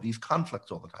 there aren't these conflicts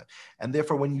all the time. And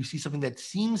therefore, when you see something that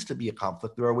seems to be a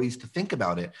conflict, there are ways to think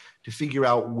about it, to figure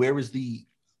out, where is the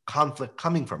conflict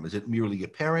coming from? Is it merely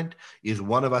apparent? Is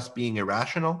one of us being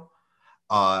irrational?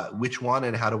 Which one,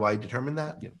 and how do I determine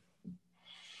that?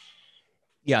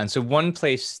 Yeah, and so one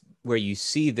place where you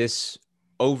see this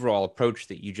overall approach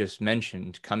that you just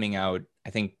mentioned coming out, I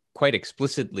think, quite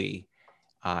explicitly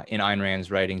in Ayn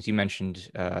Rand's writings. You mentioned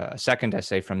a second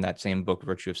essay from that same book,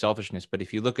 Virtue of Selfishness, but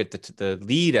if you look at the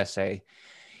lead essay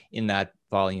in that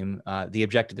volume, The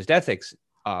Objectivist Ethics,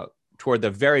 toward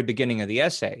the very beginning of the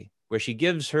essay, where she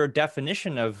gives her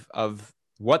definition of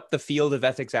what the field of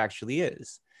ethics actually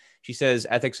is. She says,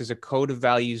 ethics is a code of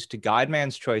values to guide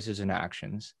man's choices and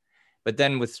actions. But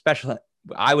then with special,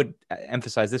 I would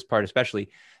emphasize this part especially,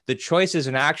 the choices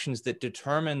and actions that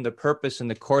determine the purpose and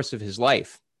the course of his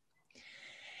life.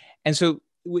 And so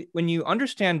when you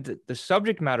understand the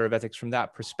subject matter of ethics from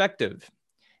that perspective,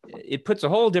 it puts a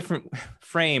whole different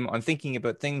frame on thinking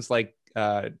about things like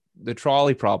the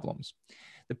trolley problems.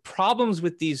 The problems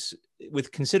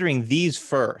with considering these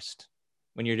first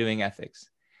when you're doing ethics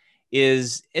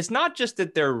is, it's not just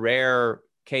that they're rare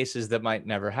cases that might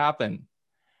never happen.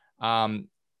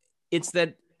 It's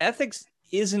that ethics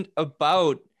isn't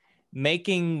about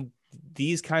making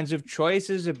these kinds of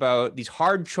choices, about these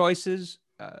hard choices,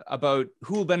 about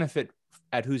who will benefit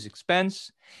at whose expense.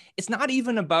 It's not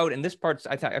even about, and this part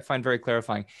I find very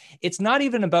clarifying, it's not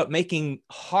even about making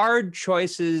hard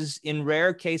choices in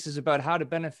rare cases about how to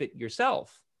benefit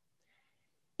yourself.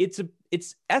 It's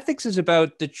ethics is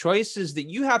about the choices that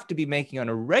you have to be making on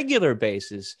a regular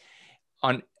basis,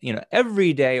 on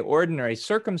everyday ordinary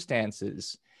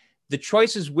circumstances, the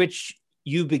choices which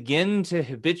you begin to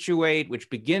habituate, which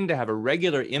begin to have a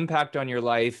regular impact on your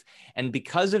life, and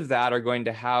because of that are going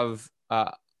to have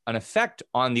an effect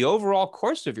on the overall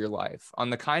course of your life,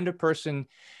 on the kind of person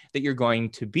that you're going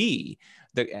to be,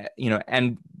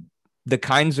 and the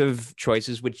kinds of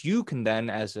choices which you can then,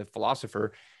 as a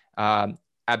philosopher,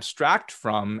 abstract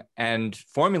from and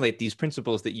formulate these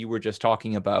principles that you were just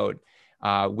talking about,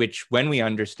 which, when we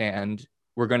understand,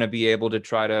 we're going to be able to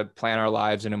try to plan our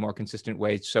lives in a more consistent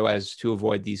way so as to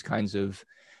avoid these kinds of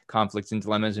conflicts and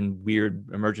dilemmas and weird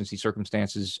emergency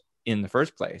circumstances in the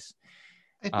first place.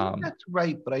 I think that's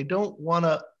right, but I don't want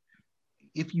to,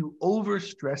 if you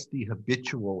overstress the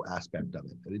habitual aspect of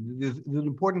it, there's an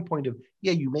important point of,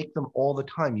 you make them all the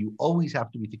time. You always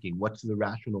have to be thinking, what's the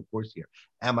rational course here?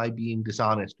 Am I being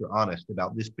dishonest or honest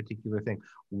about this particular thing?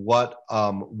 What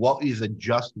is a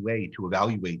just way to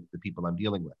evaluate the people I'm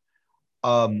dealing with?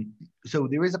 So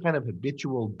there is a kind of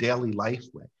habitual daily life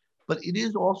way, but it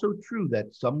is also true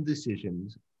that some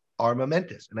decisions are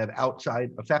momentous and have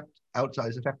outsized effect.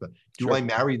 Do Sure. I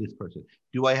marry this person?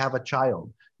 Do I have a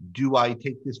child? Do I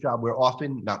take this job?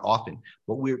 Not often,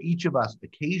 but we're each of us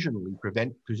occasionally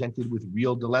presented with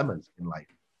real dilemmas in life,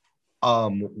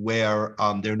 where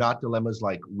they're not dilemmas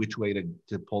like which way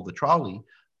to pull the trolley,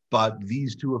 but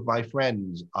these two of my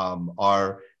friends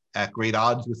are at great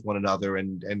odds with one another,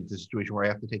 and it's a situation where I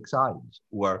have to take sides,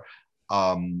 or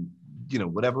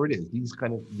whatever it is.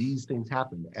 These things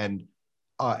happen, and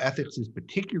ethics is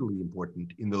particularly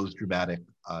important in those dramatic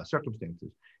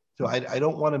circumstances. So I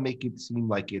don't want to make it seem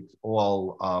like it's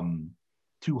all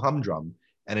too humdrum,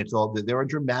 and it's all there are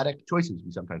dramatic choices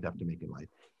we sometimes have to make in life,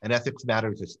 and ethics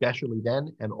matters especially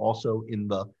then, and also in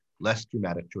the less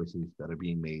dramatic choices that are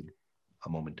being made a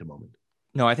moment to moment.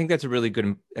 No, I think that's a really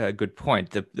good point.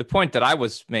 The point that I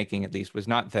was making, at least, was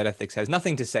not that ethics has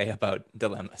nothing to say about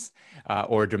dilemmas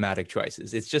or dramatic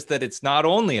choices. It's just that it's not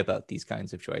only about these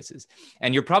kinds of choices.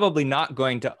 And you're probably not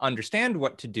going to understand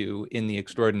what to do in the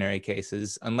extraordinary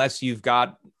cases unless you've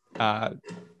got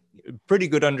pretty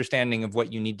good understanding of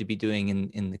what you need to be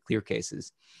doing in the clear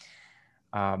cases.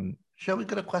 Shall we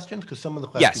go to questions? Because some of the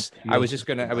questions. Yes, I was just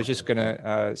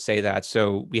gonna say that.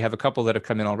 So we have a couple that have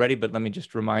come in already, but let me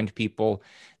just remind people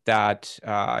that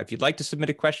if you'd like to submit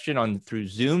a question through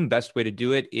Zoom, best way to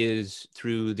do it is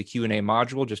through the Q&A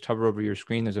module. Just hover over your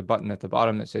screen. There's a button at the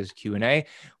bottom that says Q&A.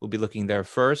 We'll be looking there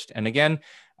first. And again,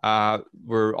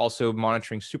 we're also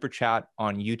monitoring Super Chat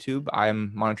on YouTube.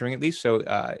 I'm monitoring at least. So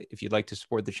if you'd like to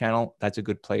support the channel, that's a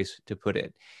good place to put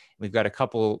it. We've got a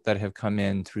couple that have come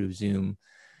in through Zoom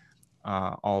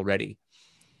already.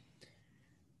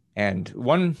 And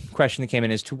one question that came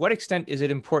in is, to what extent is it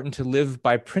important to live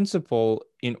by principle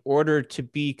in order to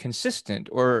be consistent?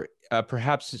 Or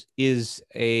perhaps is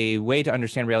a way to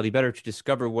understand reality better to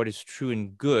discover what is true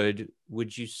and good?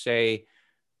 Would you say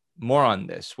more on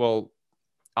this? Well,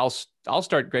 I'll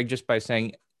start, Greg, just by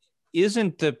saying,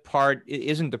 isn't the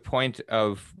point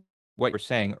of what you were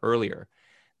saying earlier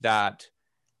that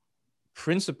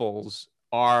principles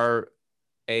are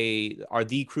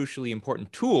the crucially important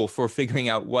tool for figuring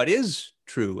out what is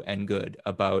true and good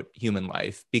about human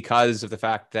life, because of the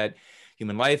fact that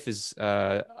human life is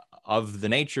of the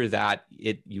nature that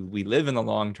we live in the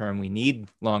long term. We need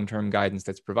long-term guidance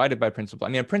that's provided by principle. I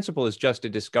mean, a principle is just a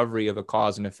discovery of a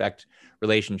cause and effect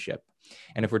relationship.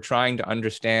 And if we're trying to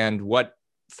understand what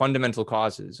fundamental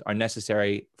causes are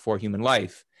necessary for human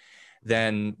life,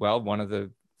 then, well, one of the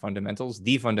fundamental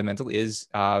is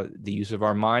the use of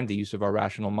our mind, the use of our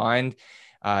rational mind,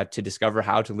 to discover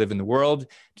how to live in the world,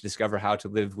 to discover how to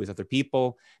live with other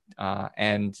people,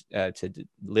 and to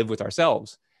live with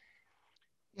ourselves.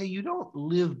 Yeah, you don't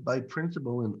live by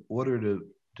principle in order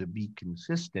to be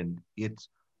consistent. It's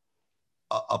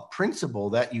a principle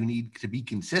that you need to be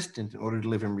consistent in order to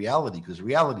live in reality, because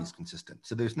reality is consistent.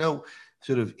 So there's no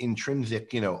sort of intrinsic,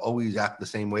 always act the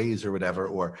same ways or whatever,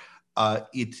 or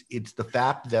it's the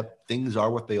fact that things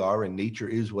are what they are and nature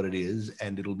is what it is,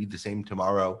 and it'll be the same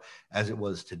tomorrow as it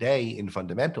was today in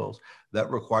fundamentals that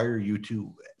require you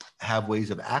to have ways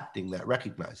of acting that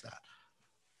recognize that.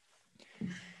 I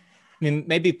mean,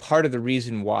 maybe part of the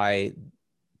reason why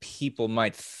people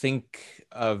might think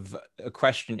of a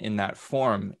question in that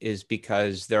form is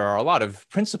because there are a lot of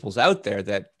principles out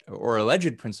there or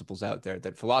alleged principles out there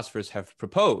that philosophers have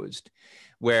proposed,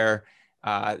 where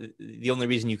the only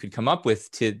reason you could come up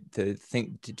with to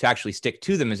actually stick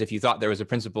to them is if you thought there was a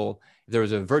principle, if there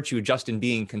was a virtue just in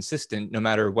being consistent, no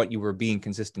matter what you were being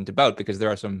consistent about, because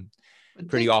there are some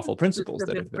pretty awful principles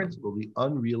that have been. The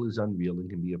unreal is unreal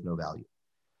and can be of no value.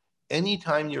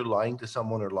 Anytime you're lying to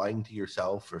someone or lying to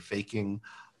yourself or faking,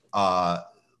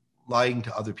 lying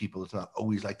to other people, it's not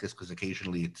always like this, because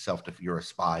occasionally it's you're a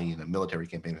spy in a military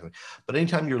campaign or something. But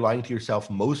anytime you're lying to yourself,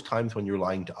 most times when you're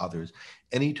lying to others,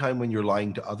 anytime when you're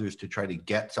lying to others to try to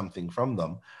get something from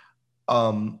them,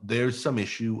 there's some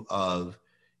issue of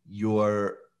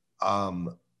your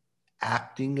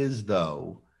acting as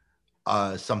though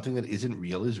something that isn't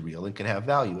real is real and can have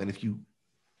value. And if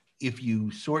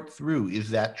you sort through,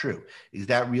 is that true? Is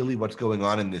that really what's going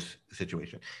on in this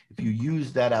situation? If you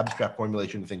use that abstract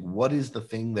formulation to think, what is the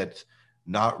thing that's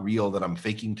not real that I'm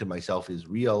faking to myself is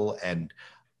real, and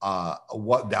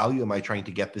what value am I trying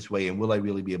to get this way, and will I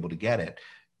really be able to get it?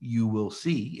 You will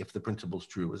see, if the principle's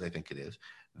true, as I think it is,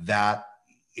 that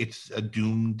it's a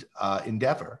doomed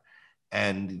endeavor,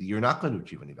 and you're not going to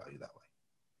achieve any value that way.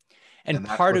 And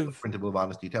that's part of the principle of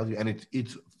honesty tells you. And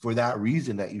it's for that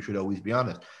reason that you should always be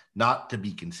honest, not to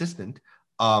be consistent.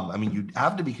 I mean, you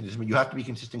have to be consistent. You have to be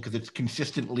consistent because it's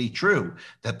consistently true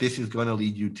that this is going to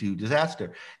lead you to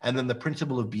disaster. And then the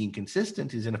principle of being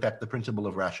consistent is, in effect, the principle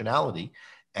of rationality.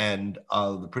 And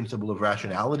the principle of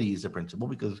rationality is a principle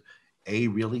because A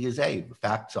really is A.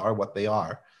 Facts are what they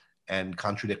are, and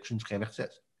contradictions can't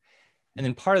exist. And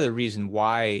then part of the reason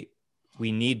why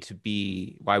we need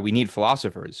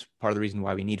philosophers, part of the reason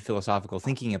why we need philosophical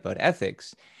thinking about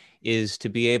ethics, is to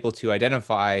be able to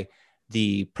identify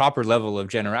the proper level of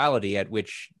generality at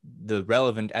which the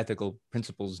relevant ethical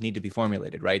principles need to be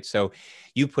formulated, right? So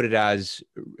you put it as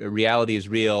reality is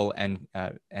real and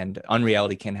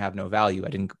unreality can have no value. I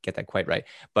didn't get that quite right,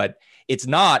 but it's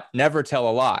not never tell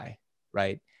a lie,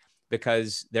 right?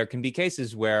 Because there can be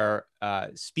cases where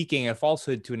speaking a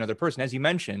falsehood to another person, as you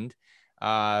mentioned,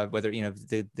 whether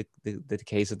the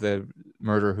case of the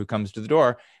murderer who comes to the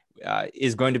door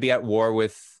is going to be at war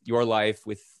with your life,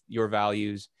 with your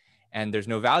values, and there's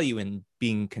no value in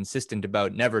being consistent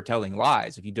about never telling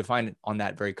lies if you define it on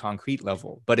that very concrete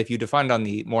level. But if you define it on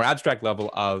the more abstract level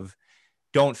of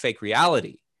don't fake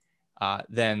reality,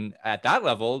 then at that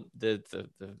level, the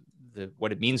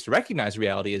what it means to recognize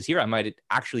reality is here I might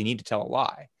actually need to tell a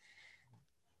lie.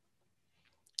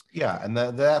 Yeah, and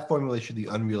that formulation, the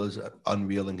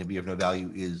unreal and can be of no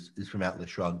value, is from Atlas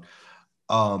Shrugged.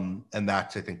 And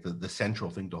that's, I think, the central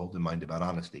thing to hold in mind about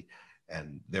honesty.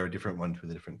 And there are different ones for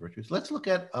the different virtues. Let's look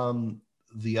at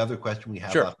the other question we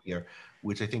have up here,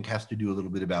 which I think has to do a little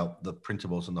bit about the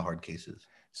principles and the hard cases.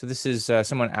 So this is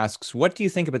someone asks, what do you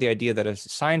think about the idea that a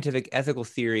scientific ethical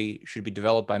theory should be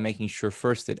developed by making sure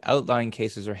first that outlying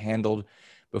cases are handled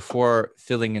before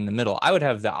filling in the middle? I would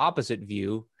have the opposite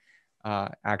view,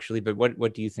 actually, but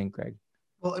what do you think, Greg?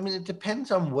 Well, I mean, it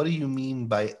depends on what do you mean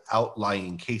by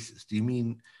outlying cases. Do you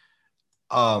mean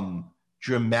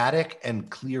dramatic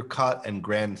and clear-cut and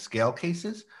grand scale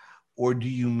cases? Or do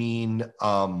you mean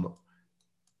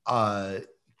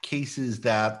cases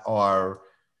that are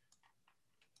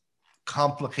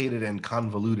complicated and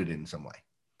convoluted in some way?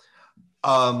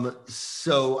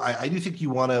 So I do think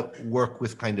you want to work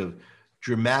with kind of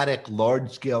dramatic,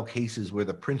 large-scale cases where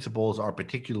the principles are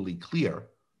particularly clear,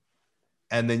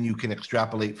 and then you can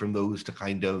extrapolate from those to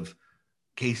kind of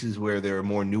cases where there are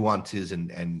more nuances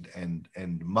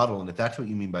and muddle. And if that's what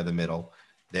you mean by the middle,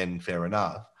 then fair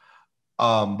enough.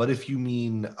 But if you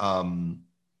mean,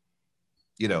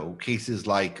 cases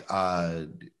like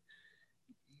some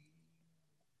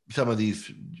of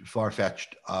these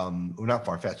far-fetched, or not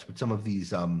far-fetched, but some of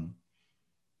these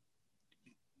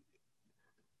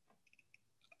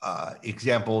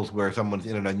examples where someone's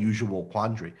in an unusual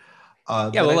quandary.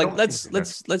 Let's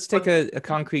take a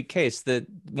concrete case. That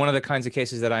one of the kinds of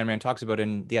cases that Ayn Rand talks about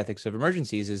in The Ethics of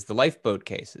Emergencies is the lifeboat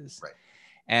cases. Right.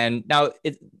 And now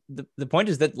the point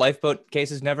is that lifeboat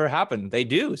cases never happen. They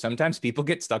do. Sometimes people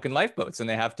get stuck in lifeboats and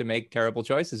they have to make terrible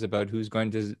choices about who's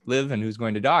going to live and who's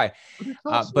going to die.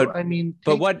 Just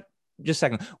a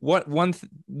second.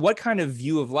 What kind of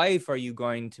view of life are you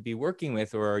going to be working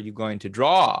with, or are you going to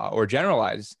draw or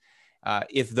generalize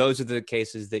if those are the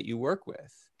cases that you work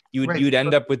with? You'd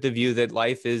end up with the view that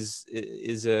life is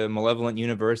a malevolent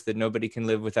universe, that nobody can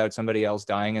live without somebody else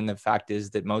dying. And the fact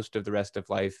is that most of the rest of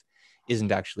life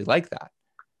isn't actually like that.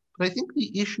 But I think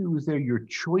the issue is there, your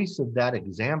choice of that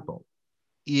example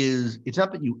is, it's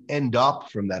not that you end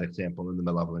up from that example in the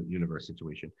malevolent universe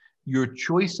situation. Your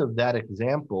choice of that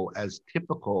example as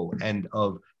typical and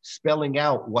of spelling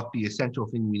out what the essential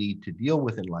thing we need to deal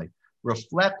with in life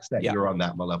reflects that you're on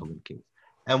that malevolent case.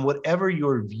 And whatever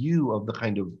your view of the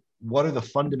kind of what are the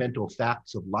fundamental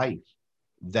facts of life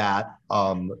that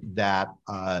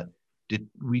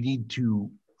we need to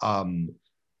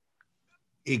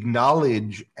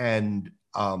acknowledge and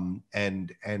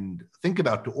think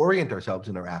about to orient ourselves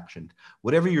in our actions,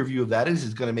 whatever your view of that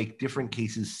is going to make different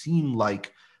cases seem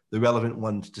like the relevant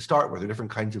ones to start with, or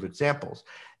different kinds of examples.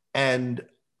 And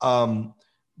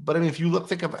but I mean, if you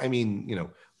think of,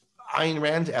 Ayn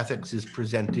Rand's ethics is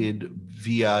presented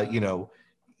via,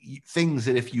 things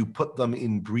that if you put them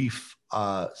in brief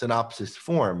synopsis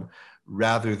form,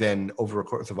 rather than over a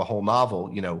course of a whole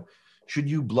novel, should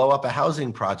you blow up a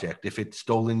housing project if it's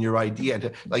stolen your idea?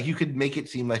 And you could make it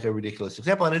seem like a ridiculous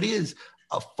example. And it is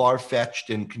a far-fetched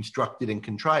and constructed and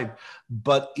contrived,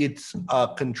 but it's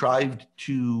contrived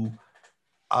to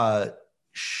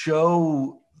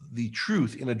show the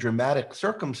truth in a dramatic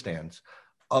circumstance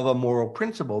of a moral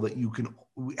principle that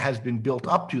has been built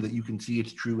up to, that you can see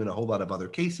it's true in a whole lot of other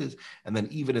cases. And then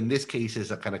even in this case,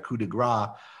 as a kind of coup de grace,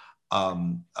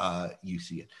 you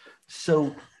see it.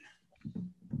 So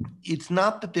it's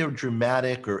not that they're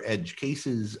dramatic or edge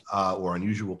cases or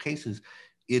unusual cases.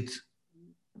 It's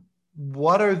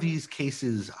what are these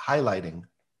cases highlighting?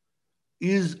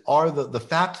 Are the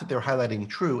facts that they're highlighting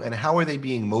true, and how are they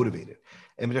being motivated?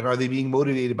 And are they being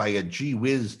motivated by a gee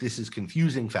whiz, this is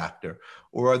confusing factor?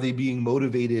 Or are they being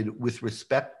motivated with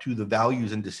respect to the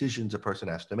values and decisions a person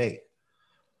has to make?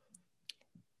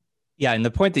 Yeah, and the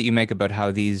point that you make about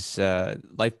how these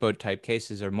lifeboat type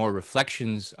cases are more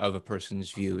reflections of a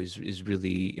person's view is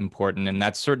really important. And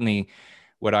that's certainly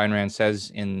what Ayn Rand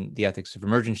says in The Ethics of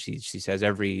Emergencies. She says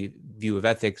every view of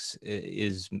ethics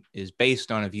is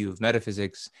based on a view of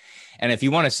metaphysics. And if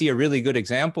you want to see a really good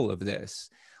example of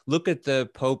this, look at the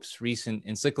Pope's recent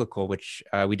encyclical, which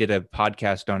we did a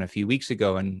podcast on a few weeks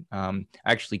ago, and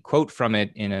actually quote from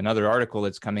it in another article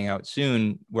that's coming out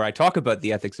soon, where I talk about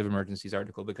the Ethics of Emergencies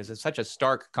article, because it's such a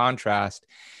stark contrast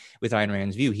with Ayn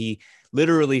Rand's view. He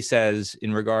literally says,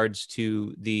 in regards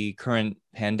to the current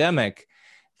pandemic,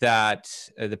 that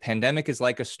the pandemic is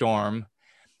like a storm,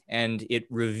 and it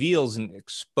reveals and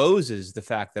exposes the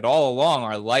fact that all along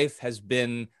our life has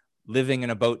been living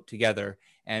in a boat together,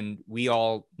 and we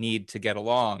all need to get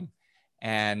along.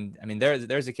 And I mean,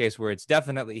 there's a case where it's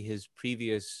definitely his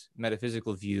previous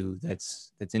metaphysical view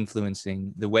that's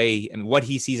influencing the way and what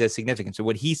he sees as significant. So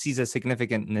what he sees as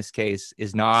significant in this case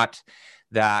is not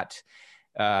that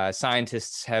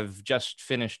scientists have just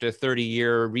finished a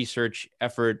 30-year research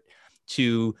effort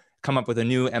to come up with a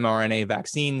new mRNA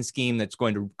vaccine scheme that's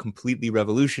going to completely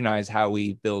revolutionize how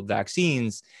we build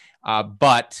vaccines,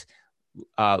 but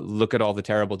look at all the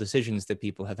terrible decisions that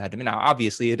people have had to make. Now,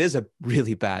 obviously, it is a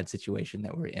really bad situation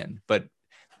that we're in, but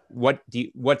what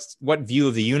view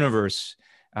of the universe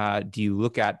do you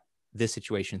look at this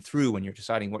situation through when you're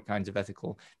deciding what kinds of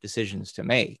ethical decisions to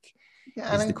make?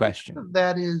 Yeah, is the question.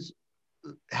 That is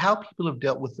how people have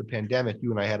dealt with the pandemic.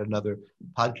 You and I had another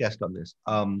podcast on this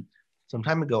some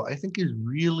time ago, I think is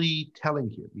really telling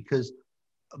here, because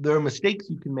there are mistakes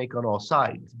you can make on all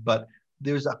sides, but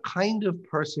there's a kind of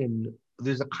person,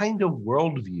 there's a kind of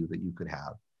worldview that you could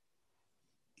have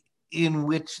in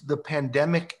which the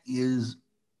pandemic is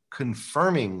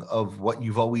confirming of what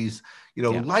you've always,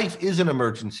 life is an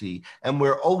emergency, and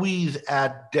we're always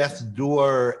at death's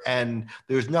door, and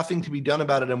there's nothing to be done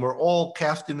about it, and we're all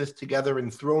cast in this together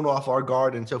and thrown off our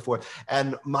guard and so forth.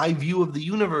 And my view of the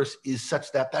universe is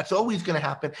such that that's always going to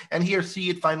happen. And here, see,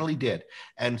 it finally did.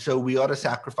 And so we ought to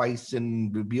sacrifice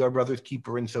and be our brother's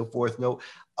keeper and so forth.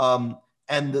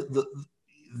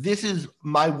 This is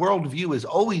my worldview has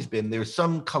always been there's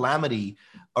some calamity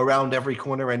around every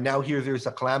corner, and now there's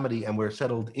a calamity and we're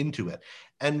settled into it.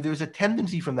 And there's a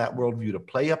tendency from that worldview to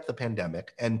play up the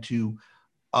pandemic and to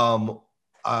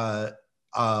kind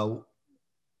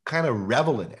of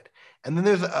revel in it. And then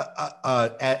there's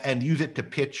and use it to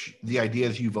pitch the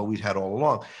ideas you've always had all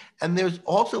along. And there's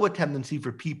also a tendency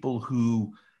for people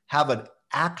who have an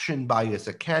action bias,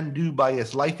 a can-do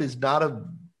bias. Life is not a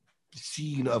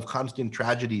scene of constant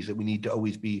tragedies that we need to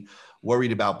always be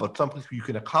worried about, but someplace where you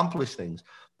can accomplish things.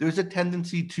 There's a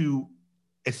tendency to,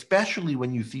 especially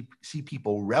when you see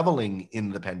people reveling in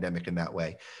the pandemic in that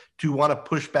way, to want to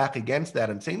push back against that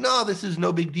and say, no, this is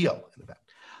no big deal.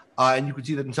 And you can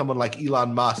see that in someone like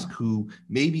Elon Musk, who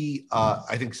maybe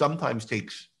I think sometimes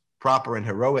takes proper and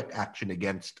heroic action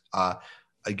against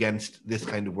this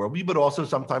kind of worldview, but also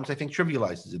sometimes I think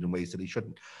trivializes it in ways that he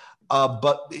shouldn't.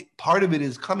 But part of it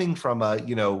is coming from a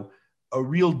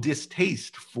real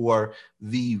distaste for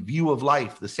the view of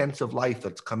life, the sense of life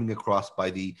that's coming across by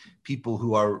the people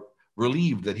who are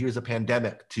relieved that here's a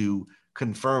pandemic to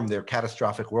confirm their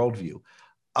catastrophic worldview.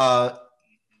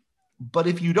 But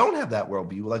if you don't have that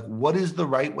worldview, like, what is the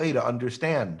right way to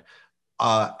understand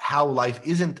how life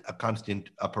isn't a constant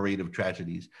parade of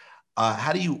tragedies?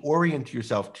 How do you orient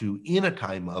yourself to, in a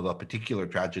time of a particular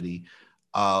tragedy,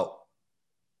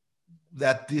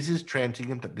 that this is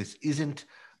transient, that this isn't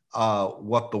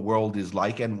what the world is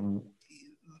like, and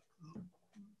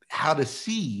how to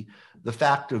see the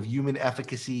fact of human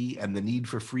efficacy and the need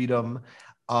for freedom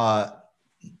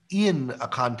in a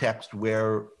context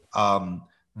where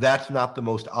that's not the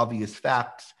most obvious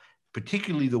facts,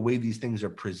 particularly the way these things are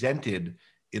presented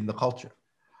in the culture.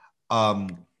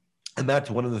 And that's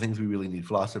one of the things we really need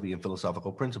philosophy and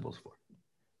philosophical principles for.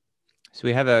 So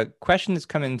we have a question that's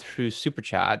come in through Super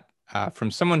Chat.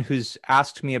 From someone who's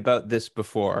asked me about this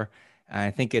before. I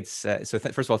think it's first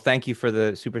of all, thank you for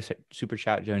the super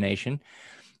chat donation.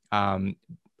 I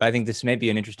think this may be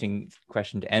an interesting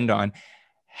question to end on.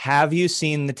 Have you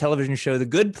seen the television show The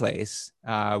Good Place?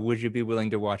 Would you be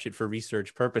willing to watch it for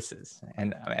research purposes?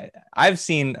 And I've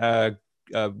seen at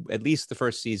least the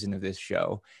first season of this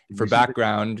show. For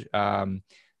background,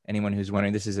 anyone who's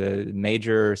wondering, this is a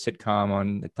major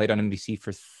sitcom that played on NBC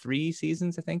for 3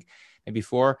 seasons, I think. Maybe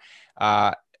 4,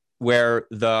 where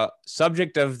the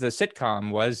subject of the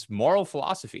sitcom was moral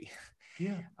philosophy,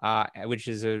 which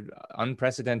is an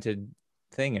unprecedented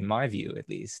thing in my view, at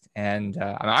least. And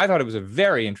I thought it was a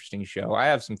very interesting show. I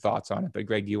have some thoughts on it, but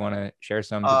Greg, do you want to share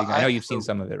some? I know you've seen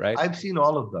some of it, right? I've seen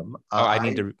all of them. I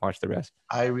need to watch the rest.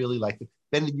 I really like it.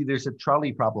 Then there's a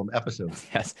trolley problem episode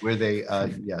yes. where they,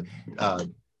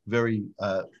 very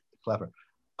clever.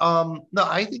 No,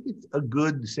 I think it's a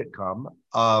good sitcom.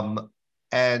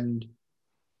 And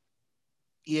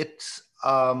it's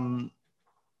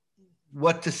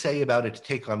what to say about its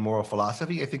take on moral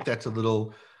philosophy. I think that's a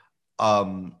little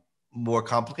um, more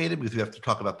complicated because we have to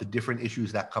talk about the different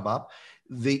issues that come up.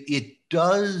 It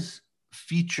does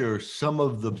feature some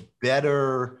of the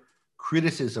better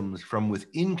criticisms from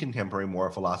within contemporary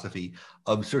moral philosophy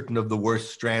of certain of the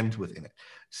worst strands within it.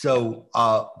 So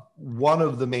one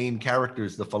of the main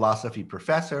characters, the philosophy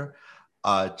professor,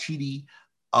 Chidi,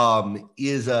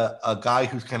 is a guy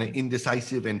who's kind of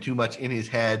indecisive and too much in his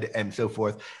head and so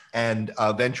forth, and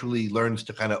eventually learns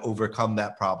to kind of overcome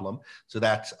that problem. So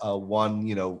that's one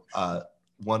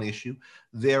issue.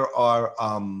 There are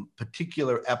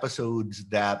particular episodes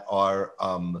that are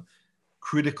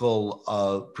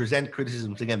present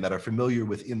criticisms again that are familiar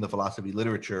within the philosophy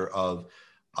literature of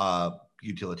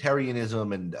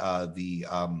utilitarianism and the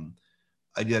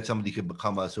idea that somebody could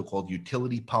become a so-called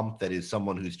utility pump, that is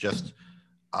someone who's just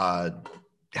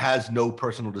has no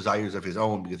personal desires of his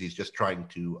own because he's just trying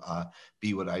to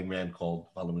be what Ayn Rand called,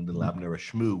 following Little Abner, a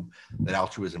shmoo, that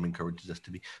altruism encourages us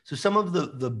to be. So some of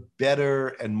the better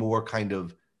and more kind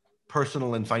of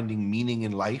personal and finding meaning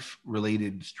in life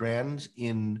related strands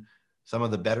in some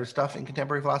of the better stuff in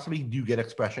contemporary philosophy do get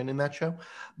expression in that show.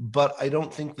 But I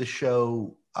don't think the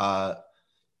show,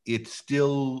 it's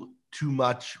still too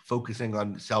much focusing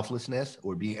on selflessness,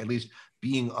 or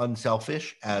being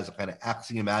unselfish as a kind of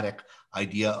axiomatic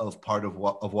idea of part of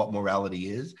what morality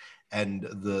is. And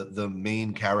the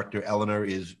main character, Eleanor,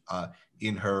 is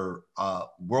in her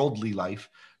worldly life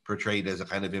portrayed as a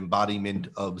kind of embodiment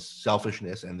of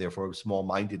selfishness and therefore of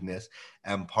small-mindedness.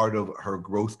 And part of her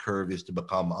growth curve is to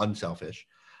become unselfish.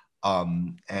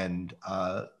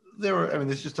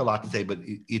 There's just a lot to say, but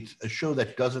it's a show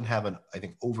that doesn't have an, I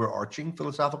think, overarching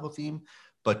philosophical theme,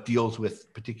 but deals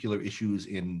with particular issues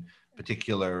in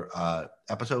particular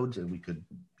episodes, and we could,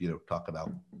 talk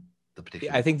about the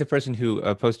particular. I think the person who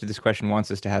posted this question wants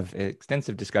us to have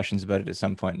extensive discussions about it at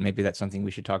some point. Maybe that's something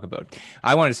we should talk about.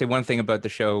 I wanted to say one thing about the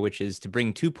show, which is to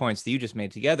bring 2 points that you just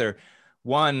made together.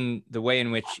 One, the way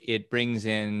in which it brings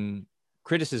in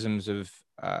criticisms of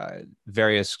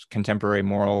various contemporary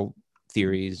moral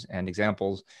theories and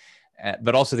examples,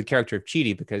 but also the character of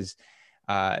Chidi, because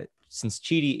since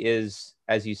Chidi is,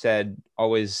 as you said,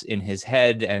 always in his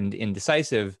head and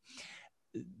indecisive,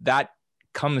 that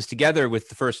comes together with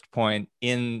the first point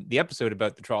in the episode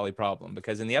about the trolley problem,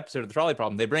 because in the episode of the trolley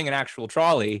problem, they bring an actual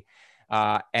trolley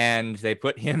and they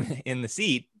put him in the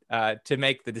seat to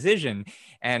make the decision.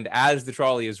 And as the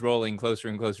trolley is rolling closer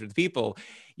and closer to the people,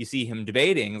 you see him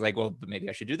debating, like, well, maybe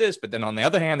I should do this. But then on the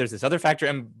other hand, there's this other factor.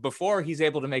 And before he's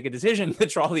able to make a decision, the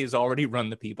trolley has already run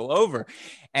the people over.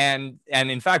 And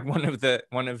in fact, one of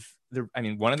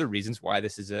the reasons why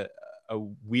this is a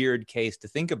weird case to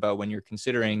think about when you're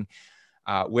considering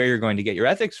where you're going to get your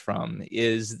ethics from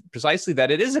is precisely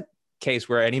that it is a case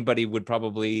where anybody would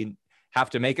probably have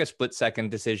to make a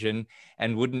split-second decision,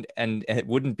 and it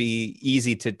wouldn't be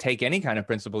easy to take any kind of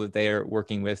principle that they are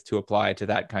working with to apply to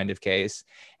that kind of case.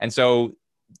 And so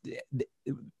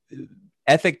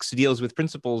ethics deals with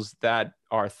principles that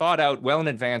are thought out well in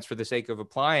advance for the sake of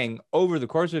applying over the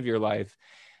course of your life.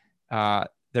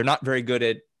 They're not very good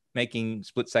at making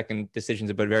split-second decisions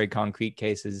about very concrete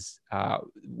cases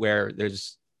where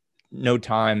there's no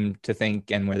time to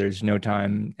think, and where there's no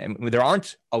time, and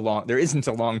there isn't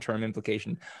a long-term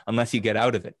implication unless you get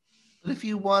out of it. But if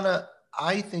you want to,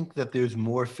 I think that there's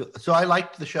more. So I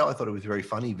liked the show. I thought it was very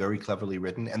funny, very cleverly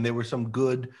written, and there were some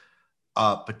good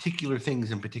particular things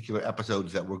in particular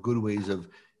episodes that were good ways of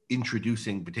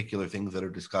introducing particular things that are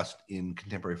discussed in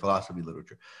contemporary philosophy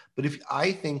literature. But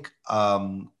I think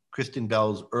Kristen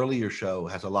Bell's earlier show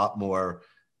has a lot more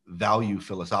value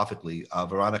philosophically.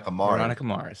 Veronica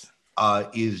Mars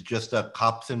is just a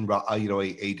cops and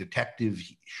a detective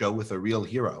show with a real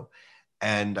hero,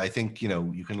 and I think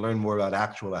you can learn more about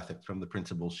actual ethics from the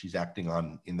principles she's acting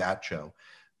on in that show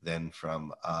than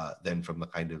from the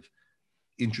kind of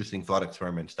interesting thought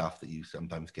experiment stuff that you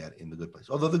sometimes get in The Good Place.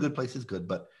 Although The Good Place is good,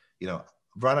 but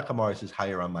Veronica Mars is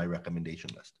higher on my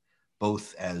recommendation list,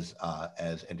 both as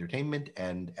entertainment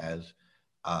and as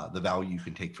the value you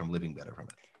can take from living better from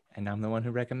it. And I'm the one who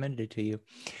recommended it to you.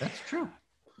 That's true.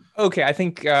 Okay, I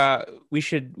think we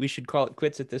should call it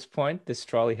quits at this point. This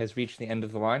trolley has reached the end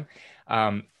of the line.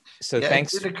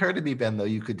 Thanks. It did occur to me, Ben, though,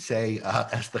 you could say,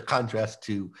 as the contrast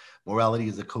to morality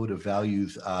is a code of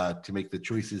values to make the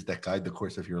choices that guide the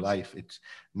course of your life. It's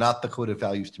not the code of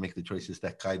values to make the choices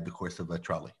that guide the course of a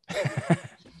trolley.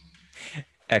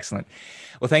 Excellent.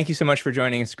 Well, thank you so much for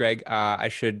joining us, Greg. I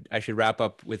should wrap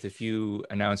up with a few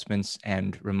announcements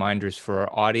and reminders for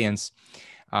our audience.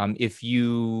 If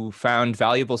you found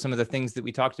valuable some of the things that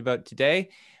we talked about today,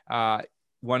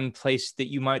 one place that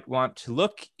you might want to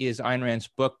look is Ayn Rand's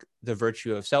book, The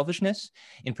Virtue of Selfishness,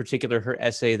 in particular her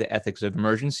essay, The Ethics of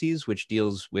Emergencies, which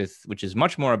is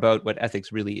much more about what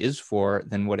ethics really is for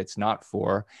than what it's not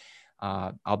for.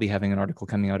 I'll be having an article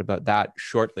coming out about that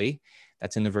shortly.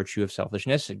 That's in The Virtue of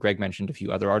Selfishness. Greg mentioned a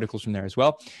few other articles from there as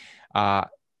well.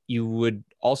 You would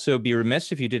also be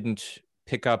remiss if you didn't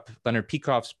pick up Leonard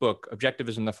Peikoff's book,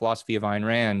 Objectivism, the Philosophy of Ayn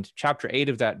Rand. Chapter 8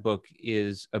 of that book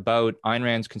is about Ayn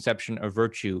Rand's conception of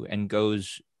virtue and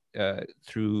goes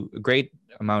through a great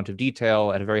amount of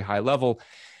detail at a very high level,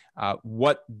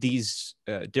 what these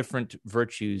different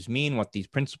virtues mean, what these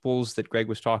principles that Greg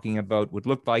was talking about would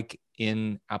look like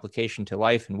in application to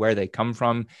life and where they come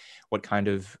from, what kind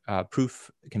of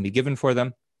proof can be given for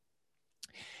them.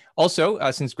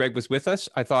 Also, since Greg was with us,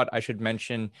 I thought I should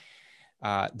mention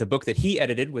the book that he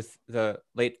edited with the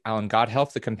late Alan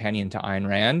Gotthelf, The Companion to Ayn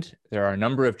Rand. There are a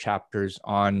number of chapters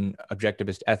on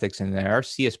objectivist ethics in there.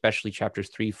 See especially chapters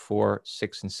 3, 4,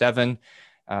 6, and 7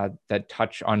 that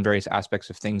touch on various aspects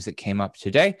of things that came up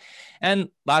today. And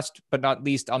last but not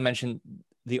least, I'll mention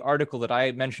the article that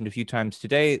I mentioned a few times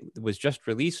today was just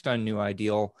released on New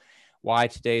Ideal, Why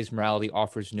Today's Morality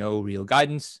Offers No Real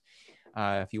Guidance.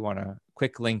 If you want a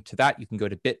quick link to that, you can go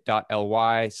to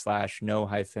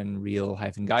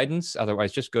bit.ly/no-real-guidance.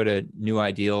 Otherwise, just go to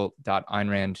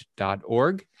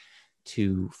newideal.aynrand.org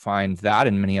to find that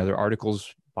and many other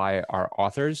articles by our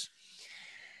authors.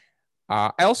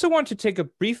 I also want to take a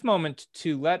brief moment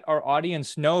to let our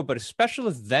audience know about a special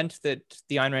event that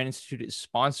the Ayn Rand Institute is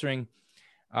sponsoring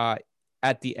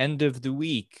at the end of the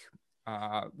week.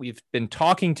 We've been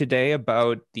talking today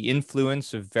about the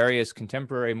influence of various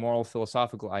contemporary moral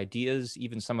philosophical ideas,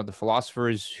 even some of the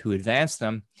philosophers who advance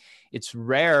them. It's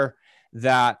rare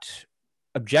that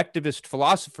objectivist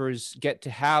philosophers get to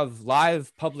have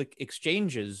live public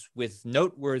exchanges with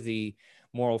noteworthy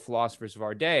moral philosophers of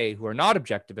our day who are not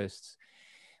objectivists.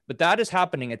 But that is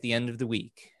happening at the end of the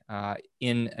week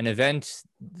in an event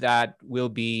that will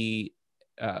be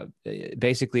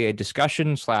basically a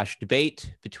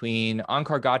discussion/debate between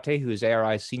Onkar Ghate, who is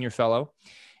ARI's senior fellow,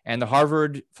 and the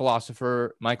Harvard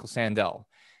philosopher Michael Sandel.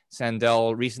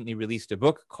 Sandel recently released a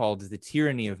book called The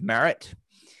Tyranny of Merit.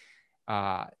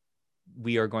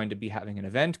 We are going to be having an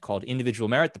event called Individual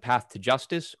Merit, The Path to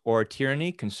Justice or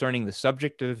Tyranny, concerning the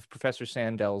subject of Professor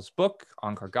Sandel's book.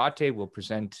 Onkar Ghate will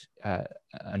present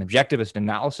an objectivist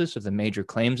analysis of the major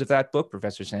claims of that book.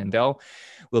 Professor Sandel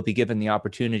will be given the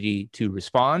opportunity to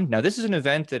respond. Now, this is an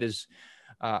event that is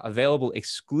available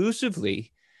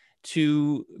exclusively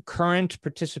to current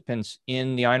participants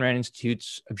in the Ayn Rand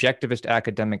Institute's Objectivist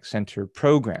Academic Center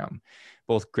program,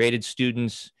 both graded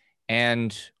students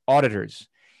and auditors.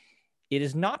 It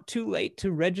is not too late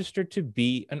to register to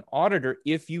be an auditor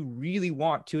if you really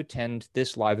want to attend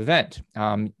this live event.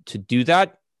 To do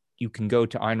that, you can go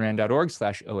to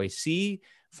aynrand.org/OAC,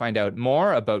 find out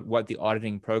more about what the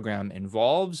auditing program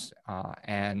involves,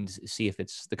 and see if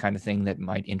it's the kind of thing that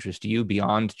might interest you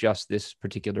beyond just this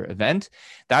particular event.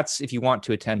 That's if you want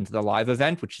to attend the live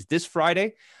event, which is this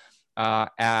Friday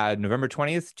at November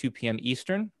 20th, 2 p.m.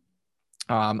 Eastern.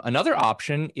 Another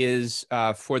option is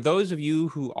for those of you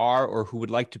who are or who would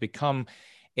like to become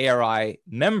ARI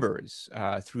members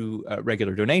through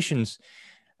regular donations.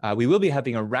 We will be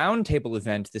having a roundtable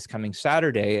event this coming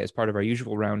Saturday as part of our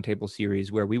usual roundtable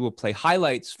series, where we will play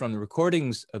highlights from the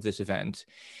recordings of this event.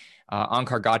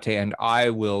 Onkar Ghate and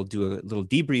I will do a little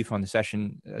debrief on the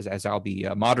session as I'll be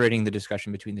moderating the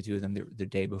discussion between the two of them the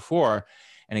day before.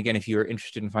 And again, if you're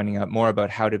interested in finding out more about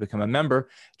how to become a member,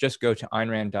 just go to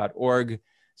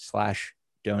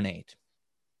aynrand.org/donate.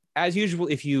 As usual,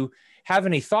 if you have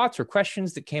any thoughts or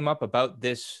questions that came up about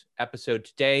this episode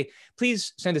today,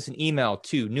 please send us an email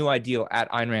to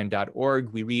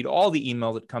newideal@aynrand.org. We read all the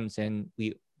email that comes in.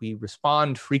 We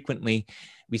respond frequently.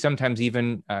 We sometimes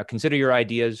even consider your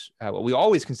ideas. We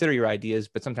always consider your ideas,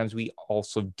 but sometimes we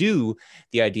also do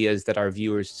the ideas that our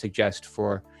viewers suggest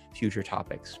for future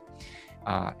topics.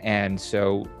 And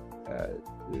so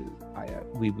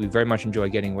we very much enjoy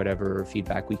getting whatever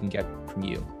feedback we can get from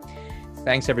you.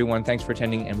 Thanks, everyone. Thanks for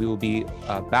attending. And we will be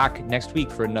back next week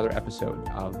for another episode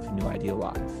of New Ideal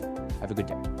Live. Have a good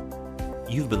day.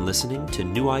 You've been listening to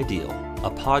New Ideal, a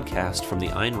podcast from the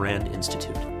Ayn Rand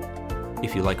Institute.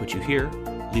 If you like what you hear,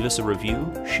 leave us a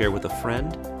review, share with a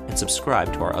friend, and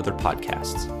subscribe to our other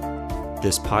podcasts.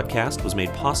 This podcast was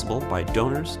made possible by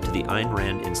donors to the Ayn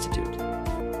Rand Institute.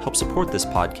 Help support this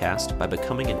podcast by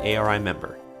becoming an ARI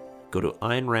member. go to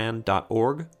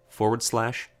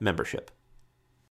aynrand.org/membership.